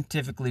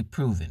scientifically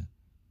proven.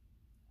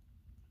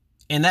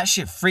 And that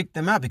shit freaked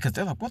them out because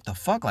they're like, what the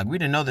fuck? Like, we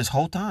didn't know this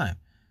whole time.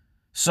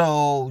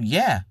 So,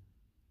 yeah.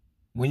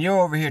 When you're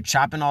over here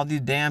chopping all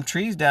these damn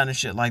trees down and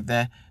shit like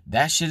that,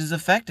 that shit is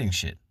affecting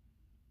shit.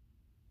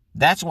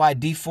 That's why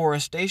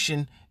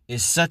deforestation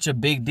is such a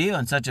big deal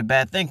and such a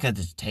bad thing, because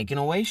it's taking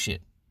away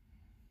shit.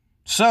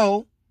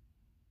 So,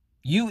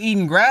 you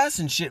eating grass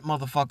and shit,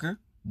 motherfucker,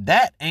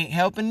 that ain't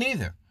helping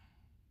neither.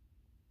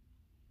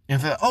 In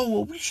fact, oh,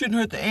 well, we shouldn't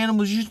hurt the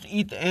animals. You should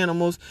eat the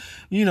animals,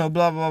 blah,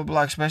 blah,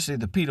 blah, especially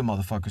the PETA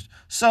motherfuckers.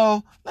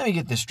 So, let me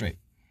get this straight.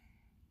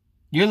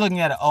 You're looking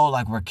at it,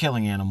 like we're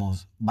killing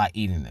animals by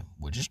eating them,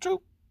 which is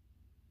true.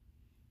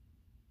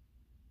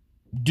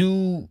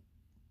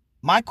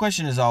 My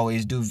question is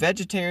always, do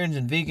vegetarians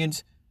and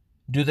vegans,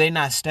 do they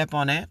not step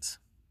on ants?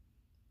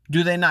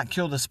 Do they not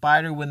kill the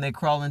spider when they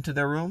crawl into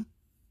their room?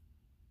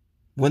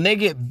 When they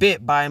get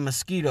bit by a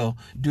mosquito,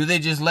 do they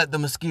just let the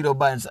mosquito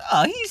bite and say,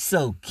 oh, he's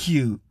so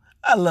cute.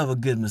 I love a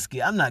good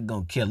mosquito. I'm not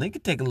going to kill him. He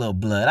can take a little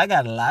blood. I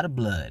got a lot of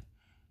blood.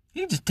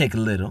 You just take a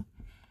little.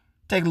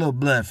 Take a little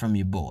blood from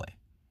your boy.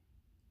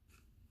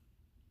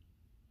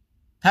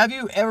 Have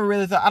you ever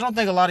really thought? I don't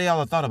think a lot of y'all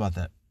have thought about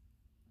that.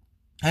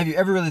 Have you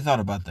ever really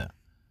thought about that?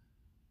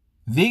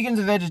 Vegans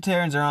and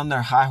vegetarians are on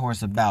their high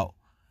horse about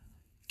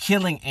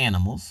killing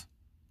animals,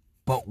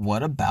 but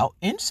what about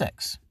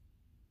insects?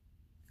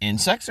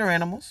 Insects are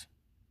animals,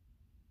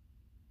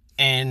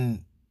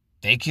 and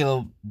they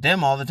kill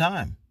them all the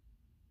time.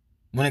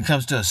 When it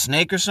comes to a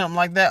snake or something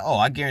like that,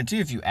 I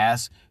guarantee if you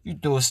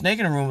throw a snake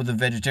in a room with a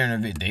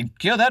vegetarian, they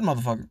kill that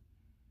motherfucker.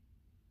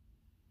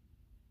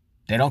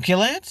 They don't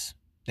kill ants.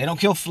 They don't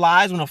kill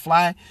flies when a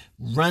fly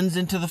runs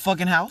into the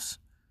fucking house.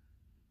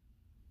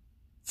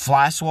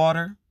 Fly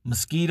swatter,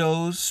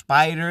 mosquitoes,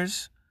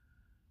 spiders,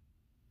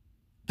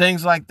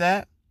 things like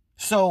that.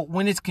 So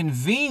when it's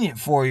convenient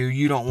for you,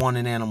 you don't want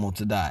an animal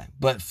to die.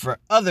 But for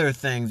other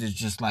things, it's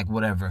just like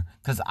whatever.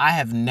 Because I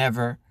have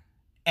never,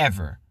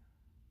 ever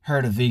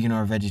heard a vegan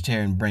or a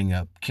vegetarian bring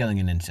up killing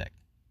an insect.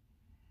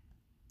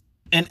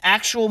 An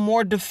actual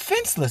more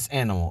defenseless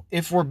animal,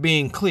 if we're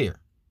being clear.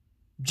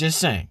 Just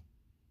saying.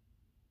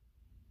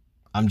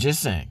 I'm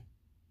just saying.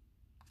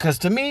 Because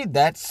to me,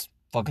 that's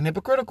fucking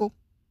hypocritical.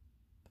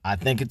 I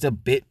think it's a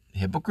bit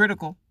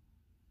hypocritical.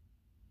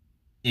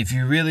 If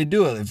you really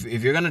do it,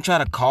 if you're going to try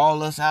to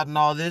call us out and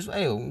all this,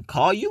 hey, we'll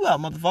call you out,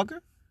 motherfucker.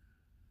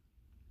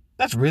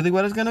 That's really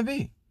what it's going to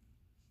be.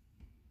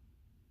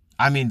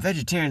 I mean,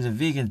 vegetarians and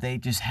vegans, they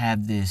just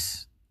have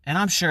this, and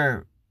I'm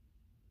sure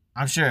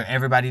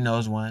everybody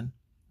knows one,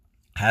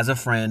 has a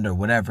friend or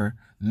whatever,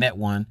 met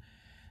one.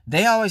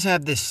 They always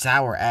have this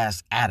sour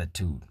ass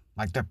attitude.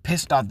 Like they're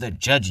pissed off, they're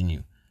judging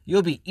you.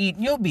 You'll be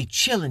eating, you'll be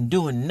chilling,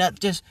 doing nothing,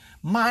 just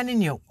minding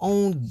your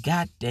own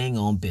goddamn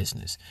own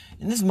business.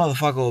 And this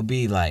motherfucker will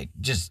be like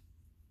just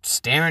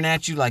staring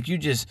at you like you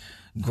just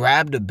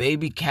grabbed a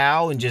baby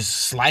cow and just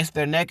sliced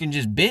their neck and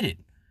just bit it.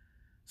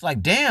 It's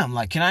like, damn,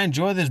 like, can I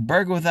enjoy this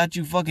burger without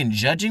you fucking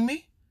judging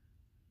me?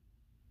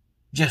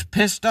 Just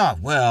pissed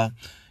off. Well,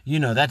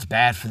 that's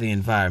bad for the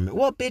environment.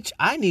 Well, bitch,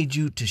 I need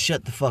you to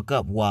shut the fuck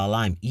up while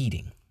I'm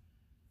eating.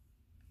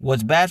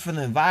 What's bad for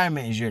the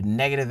environment is your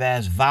negative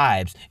ass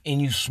vibes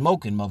and you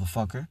smoking,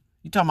 motherfucker.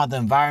 You talking about the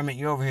environment,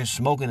 you're over here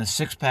smoking a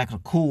 6-pack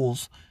of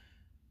Cools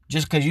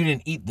just because you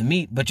didn't eat the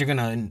meat, but you're going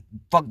to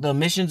fuck the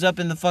emissions up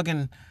in the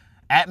fucking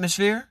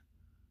atmosphere?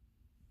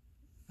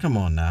 Come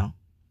on now.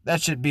 That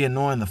should be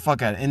annoying the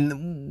fuck out of it.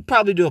 And we'll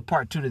probably do a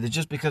part 2 to this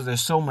just because there's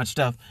so much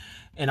stuff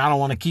and I don't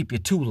want to keep you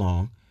too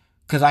long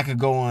because I could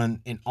go on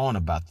and on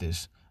about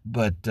this.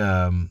 But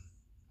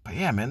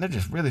yeah, man, they're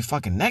just really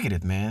fucking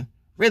negative, man.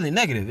 Really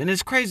negative. And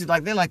it's crazy.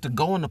 Like, they like to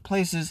go into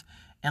places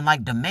and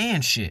like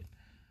demand shit.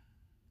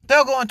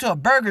 They'll go into a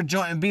burger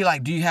joint and be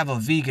like, do you have a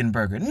vegan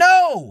burger?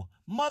 No!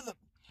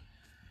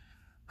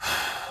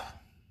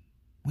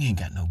 We ain't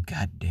got no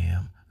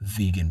goddamn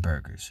vegan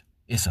burgers.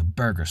 It's a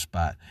burger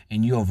spot.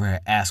 And you over here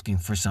asking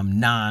for some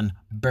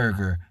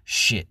non-burger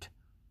shit.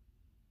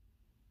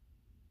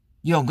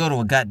 You don't go to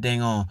a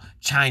goddamn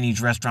Chinese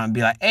restaurant and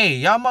be like, hey,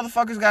 y'all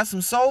motherfuckers got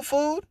some soul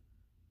food?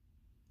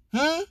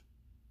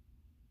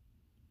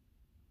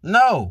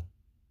 No,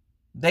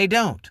 they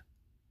don't.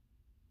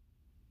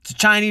 It's a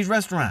Chinese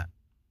restaurant.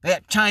 They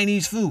have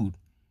Chinese food.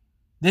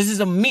 This is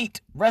a meat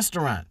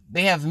restaurant.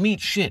 They have meat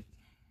shit.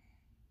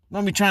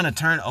 Don't be trying to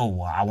turn,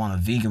 well, I want a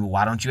vegan, but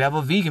why don't you have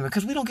a vegan?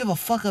 Because we don't give a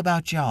fuck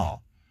about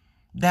y'all.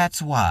 That's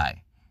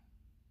why.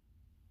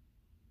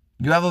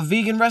 You have a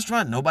vegan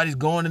restaurant, nobody's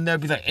going in there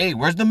and be like, hey,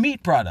 where's the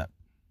meat product?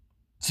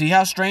 See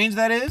how strange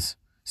that is?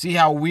 See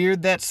how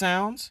weird that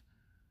sounds?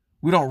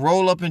 We don't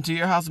roll up into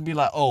your house and be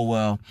like, oh,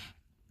 well,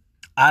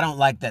 I don't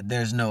like that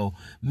there's no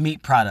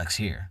meat products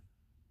here.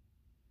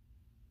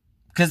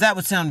 Because that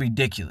would sound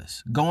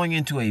ridiculous. Going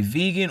into a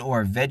vegan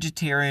or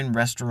vegetarian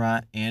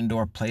restaurant and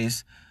or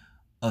place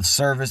of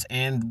service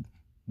and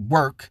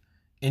work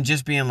and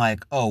just being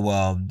like, oh,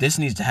 well, this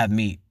needs to have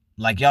meat.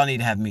 Like, y'all need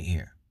to have meat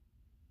here.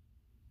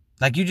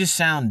 Like, you just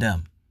sound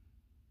dumb.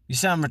 You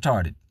sound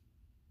retarded.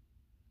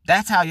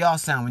 That's how y'all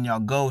sound when y'all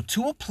go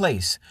to a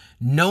place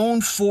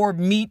known for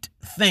meat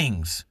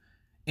things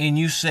and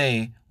you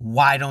say,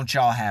 why don't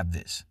y'all have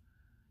this?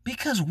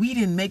 Because we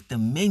didn't make the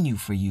menu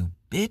for you,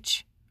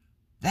 bitch.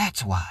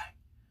 That's why.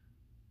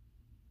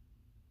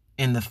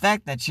 And the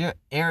fact that your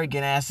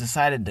arrogant ass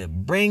decided to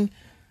bring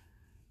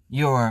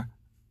your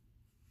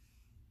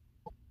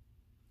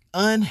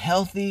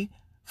unhealthy,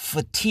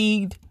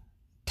 fatigued,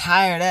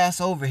 tired ass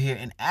over here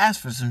and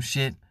ask for some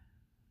shit,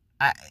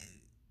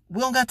 we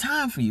don't got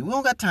time for you. We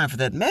don't got time for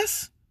that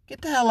mess.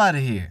 Get the hell out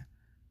of here.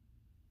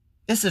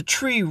 It's a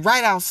tree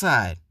right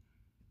outside.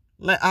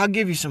 I'll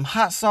give you some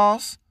hot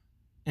sauce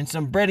and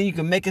some bread and you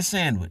can make a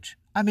sandwich.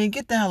 I mean,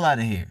 get the hell out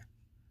of here.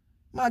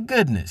 My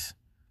goodness.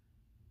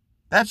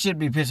 That shit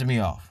be pissing me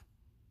off.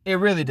 It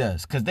really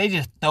does. Because they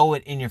just throw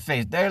it in your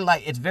face. They're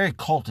like, it's very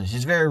cultish.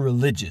 It's very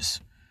religious.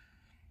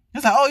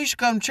 It's like, oh, you should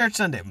come to church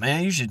Sunday.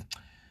 Man, you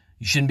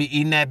shouldn't be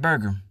eating that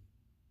burger.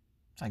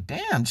 It's like,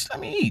 damn, just let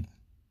me eat.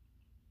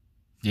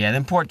 Yeah,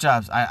 them pork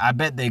chops, I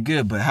bet they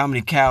good, but how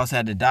many cows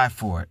had to die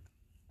for it?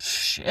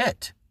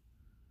 Shit.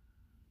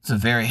 It's a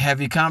very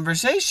heavy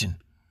conversation.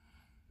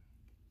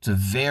 It's a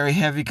very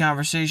heavy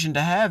conversation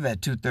to have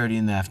at 2:30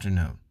 in the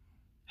afternoon.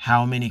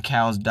 How many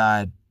cows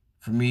died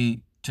for me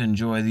to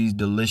enjoy these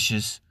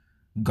delicious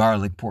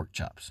garlic pork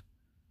chops?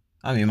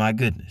 I mean, my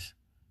goodness.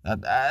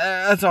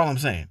 That's all I'm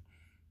saying.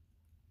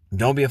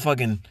 Don't be a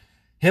fucking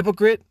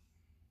hypocrite,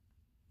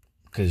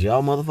 because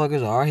y'all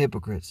motherfuckers are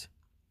hypocrites.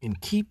 And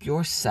keep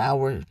your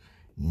sour,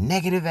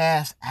 negative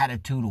ass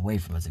attitude away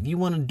from us. If you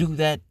want to do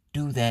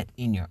that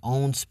in your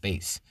own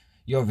space.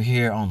 You're over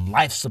here on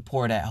life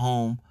support at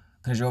home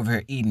because you're over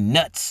here eating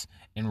nuts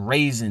and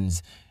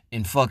raisins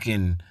and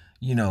fucking,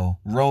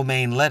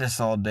 romaine lettuce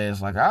all day.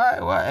 It's like, all right,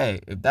 well,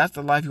 hey, if that's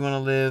the life you want to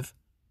live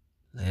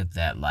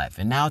that life.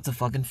 And now it's a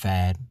fucking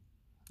fad.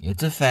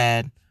 It's a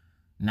fad.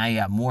 Now you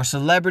got more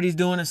celebrities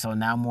doing it, so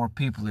now more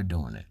people are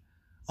doing it.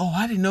 Oh,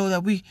 I didn't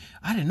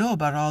know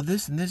about all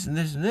this and this and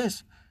this and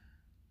this.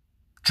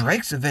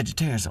 Drake's a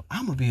vegetarian, so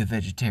I'm going to be a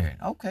vegetarian.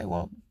 Okay,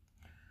 well,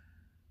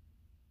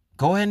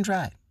 go ahead and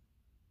try it.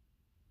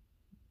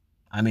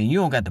 I mean, you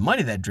don't got the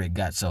money that Drake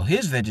got, so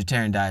his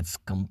vegetarian diet's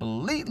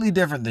completely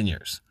different than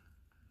yours.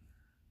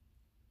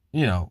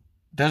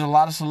 There's a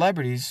lot of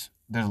celebrities.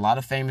 There's a lot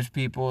of famous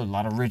people, a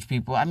lot of rich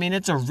people. I mean,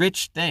 it's a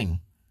rich thing.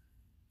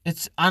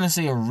 It's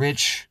honestly a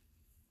rich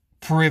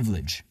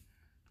privilege,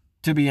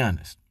 to be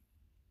honest.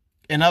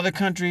 In other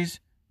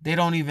countries, they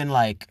don't even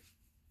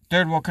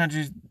third world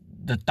countries,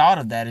 the thought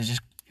of that is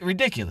just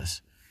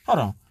ridiculous. Hold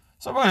on.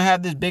 So we're going to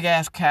have this big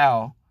ass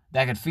cow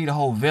that could feed a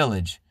whole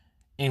village,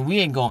 and we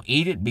ain't going to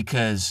eat it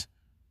because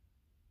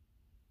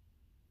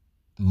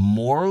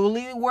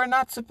morally we're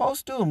not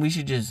supposed to, and we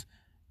should just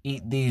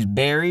eat these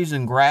berries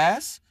and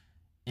grass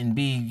and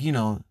be,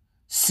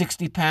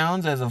 60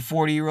 pounds as a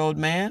 40-year-old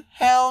man?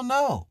 Hell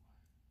no.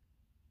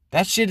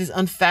 That shit is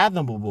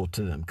unfathomable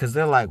to them because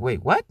they're like,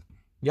 wait, what?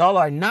 Y'all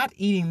are not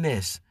eating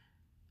this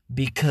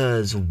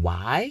because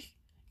why?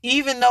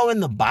 Even though in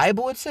the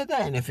Bible it said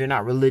that, and if you're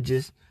not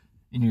religious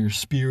and you're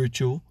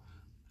spiritual,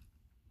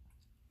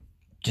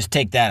 just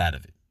take that out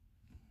of it.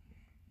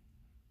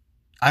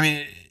 I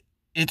mean,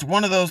 it's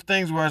one of those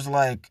things where it's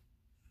like,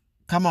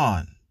 come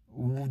on.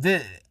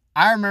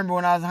 I remember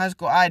when I was in high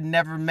school, I'd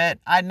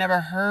never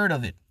heard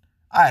of it.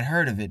 I had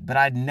heard of it, but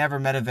I'd never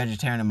met a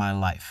vegetarian in my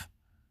life.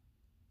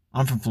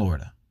 I'm from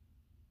Florida,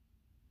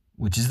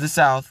 which is the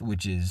South,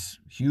 which is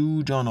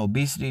huge on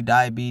obesity,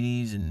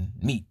 diabetes, and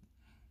meat.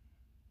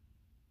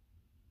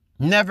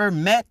 Never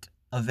met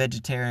a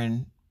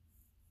vegetarian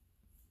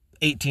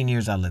 18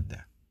 years I lived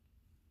there.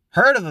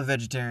 Heard of a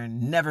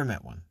vegetarian, never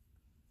met one.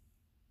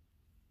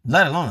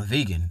 Let alone a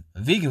vegan.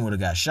 A vegan would have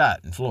got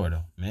shot in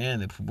Florida.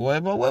 Man, boy,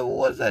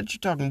 what is that you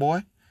talking,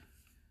 boy?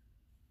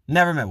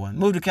 Never met one.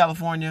 Moved to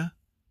California.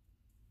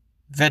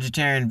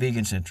 Vegetarian,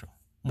 vegan central.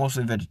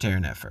 Mostly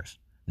vegetarian at first.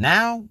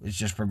 Now, it's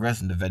just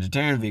progressing to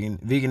vegetarian,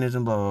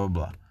 veganism, blah, blah,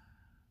 blah.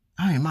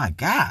 I mean, my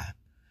God.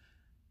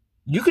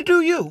 You can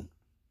do you.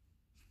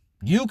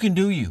 You can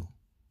do you.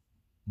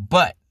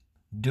 But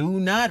do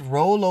not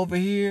roll over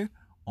here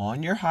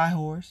on your high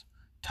horse,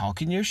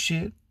 talking your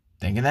shit,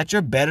 thinking that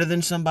you're better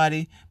than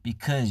somebody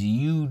because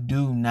you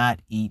do not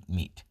eat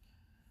meat.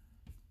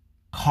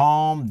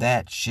 Calm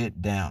that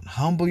shit down.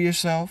 Humble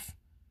yourself.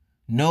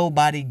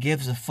 Nobody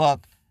gives a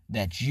fuck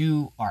that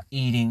you are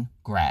eating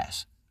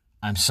grass.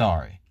 I'm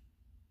sorry.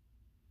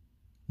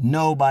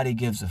 Nobody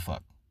gives a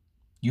fuck.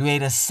 You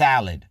ate a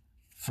salad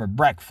for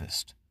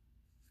breakfast,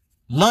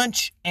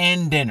 lunch,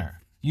 and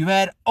dinner. You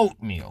had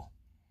oatmeal.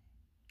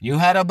 You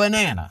had a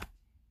banana.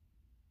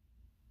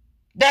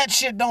 That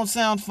shit don't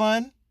sound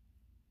fun.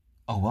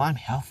 Oh, well, I'm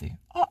healthy.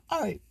 Oh,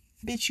 all right,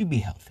 bitch, you be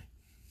healthy.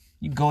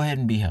 You go ahead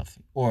and be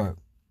healthy. Or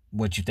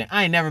what you think.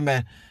 I ain't never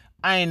met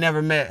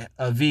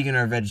a vegan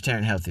or a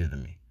vegetarian healthier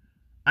than me.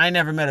 I ain't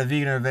never met a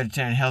vegan or a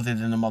vegetarian healthier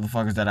than the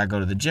motherfuckers that I go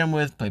to the gym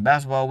with, play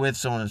basketball with,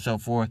 so on and so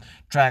forth,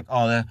 track,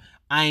 all that.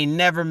 I ain't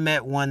never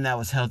met one that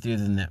was healthier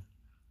than them.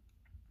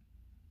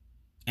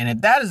 And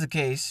if that is the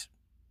case,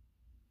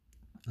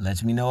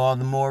 lets me know all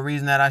the more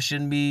reason that I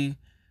shouldn't be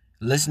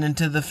listening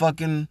to the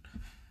fucking,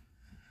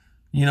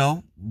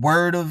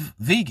 word of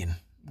vegan,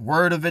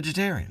 word of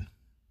vegetarian.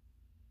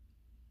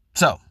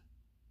 So,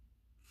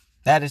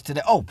 that is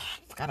today. Oh,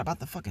 forgot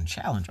about the fucking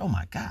challenge. Oh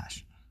my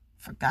gosh.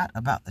 Forgot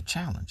about the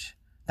challenge.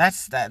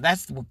 That's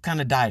what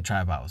kind of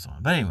diatribe I was on.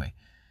 But anyway,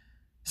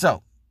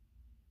 so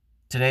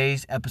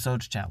today's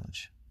episode's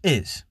challenge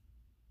is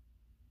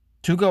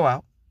to go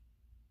out,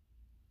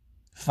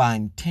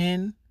 find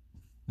 10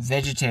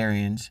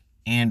 vegetarians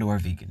and or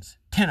vegans.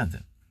 10 of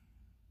them.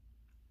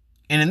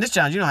 And in this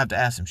challenge, you don't have to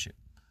ask them shit.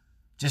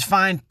 Just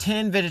find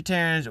 10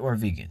 vegetarians or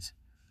vegans.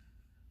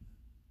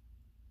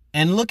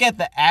 And look at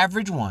the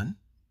average one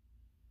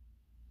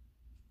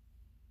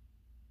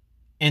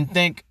and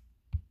think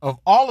of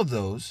all of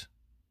those,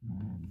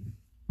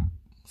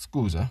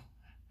 scusa,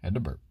 had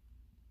to burp.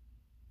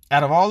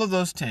 Out of all of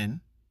those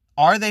 10,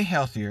 are they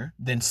healthier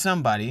than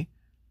somebody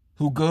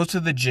who goes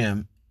to the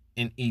gym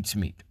and eats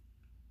meat?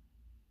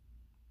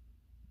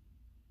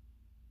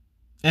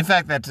 In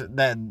fact,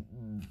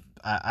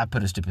 I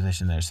put a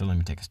stipulation there, so let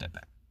me take a step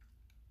back.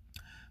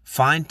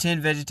 Find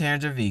 10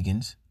 vegetarians or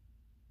vegans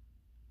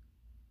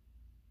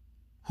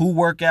who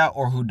work out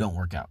or who don't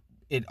work out.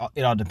 It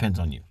all depends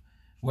on you,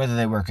 whether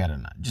they work out or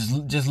not.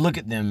 Just look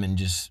at them and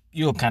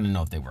you'll kind of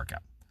know if they work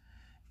out.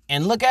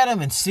 And look at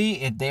them and see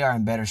if they are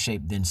in better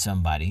shape than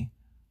somebody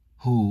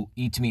who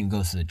eats meat and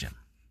goes to the gym.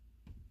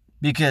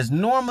 Because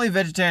normally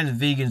vegetarians and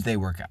vegans, they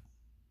work out.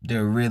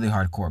 They're really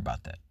hardcore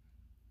about that.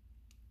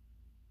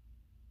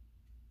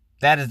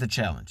 That is the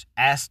challenge.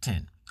 Ask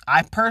 10.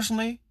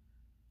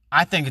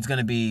 I think it's going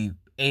to be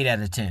 8 out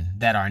of 10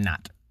 that are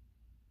not.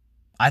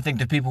 I think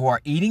the people who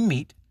are eating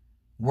meat,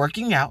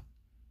 working out,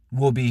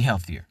 will be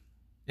healthier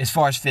as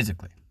far as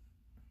physically.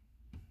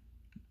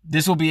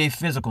 This will be a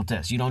physical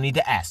test. You don't need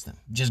to ask them.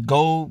 Just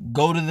go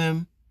to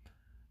them.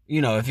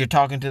 If you're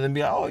talking to them,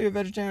 be like, oh, you're a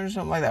vegetarian or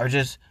something like that.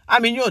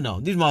 Or you'll know.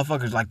 These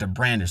motherfuckers like to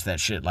brandish that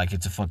shit like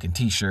it's a fucking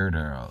t-shirt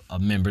or a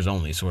members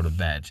only sort of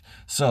badge.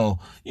 So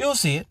you'll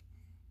see it.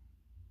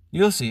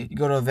 You'll see it. You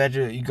go to a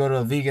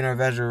vegan or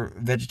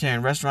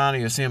vegetarian restaurant, or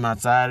you'll see them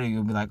outside, and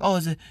you'll be like, "Oh,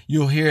 is it?"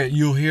 You'll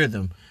hear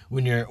them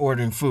when you're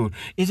ordering food.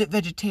 Is it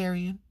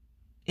vegetarian?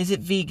 Is it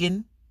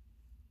vegan?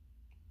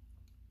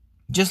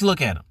 Just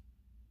look at them.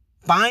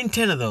 Find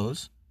 10 of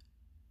those,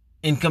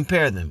 and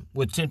compare them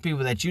with 10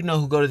 people that you know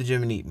who go to the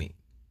gym and eat meat,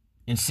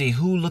 and see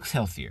who looks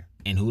healthier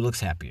and who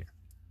looks happier.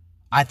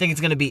 I think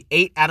it's going to be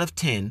 8 out of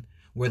 10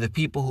 where the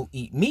people who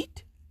eat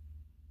meat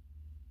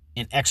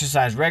and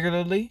exercise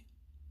regularly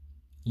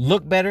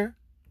look better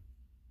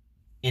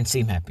and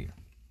seem happier.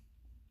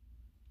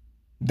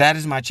 That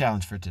is my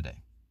challenge for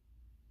today.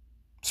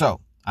 So,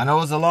 I know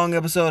it was a long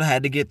episode. I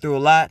had to get through a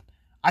lot.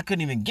 I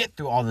couldn't even get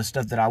through all the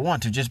stuff that I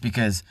want to just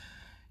because,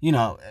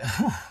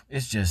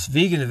 it's just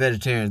vegan and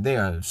vegetarian. They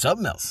are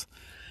something else.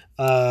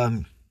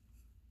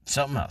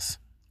 Something else.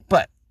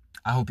 But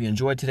I hope you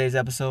enjoyed today's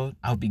episode.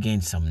 I hope you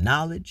gained some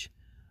knowledge.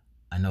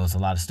 I know it's a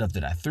lot of stuff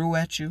that I threw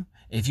at you.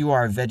 If you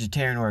are a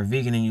vegetarian or a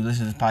vegan and you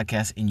listen to this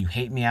podcast and you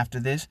hate me after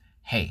this,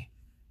 hey,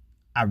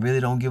 I really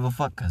don't give a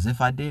fuck, because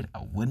if I did,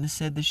 I wouldn't have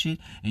said this shit.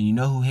 And you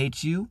know who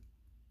hates you?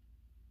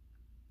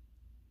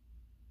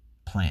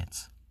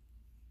 Plants.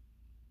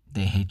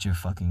 They hate your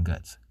fucking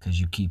guts because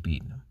you keep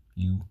eating them.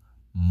 You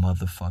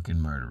motherfucking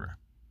murderer.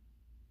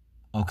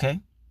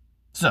 Okay?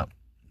 So,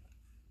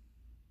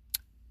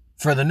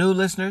 for the new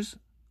listeners,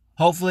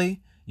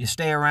 hopefully you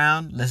stay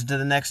around, listen to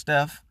the next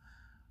stuff.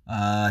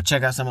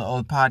 Check out some of the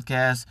old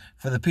podcasts.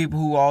 For the people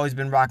who always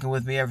been rocking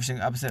with me every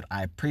single episode,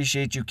 I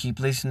appreciate you. Keep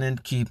listening,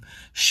 keep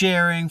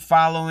sharing,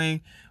 following,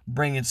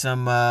 bringing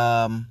some,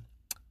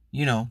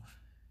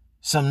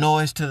 some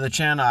noise to the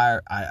channel.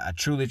 I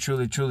truly,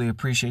 truly, truly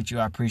appreciate you.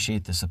 I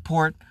appreciate the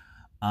support.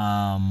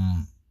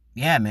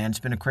 Yeah, man, it's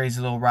been a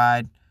crazy little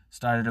ride.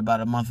 Started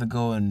about a month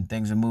ago and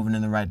things are moving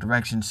in the right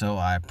direction. So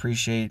I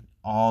appreciate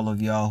all of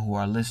y'all who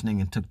are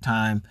listening and took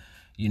time,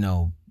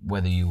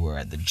 whether you were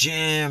at the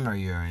gym or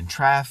you're in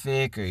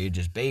traffic or you're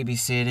just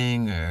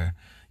babysitting or,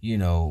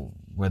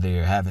 whether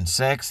you're having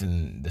sex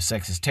and the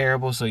sex is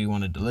terrible, so you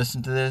wanted to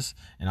listen to this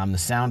and I'm the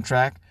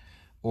soundtrack,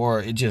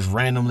 or it just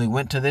randomly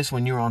went to this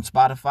when you were on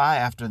Spotify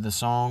after the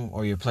song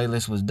or your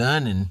playlist was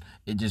done and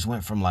it just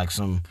went from like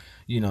some,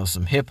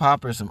 some hip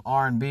hop or some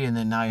R&B and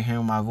then now you're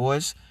hearing my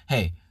voice.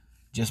 Hey,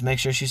 just make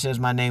sure she says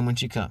my name when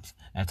she comes.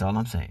 That's all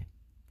I'm saying.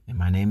 And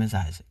my name is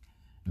Isaac.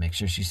 Make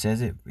sure she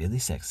says it really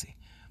sexy.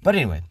 But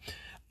anyway,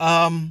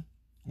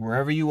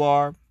 wherever you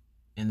are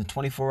in the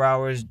 24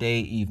 hours, day,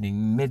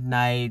 evening,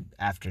 midnight,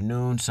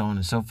 afternoon, so on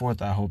and so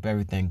forth, I hope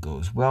everything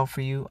goes well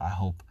for you. I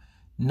hope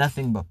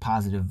nothing but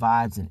positive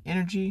vibes and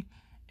energy.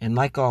 And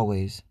like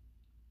always,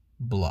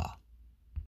 blah.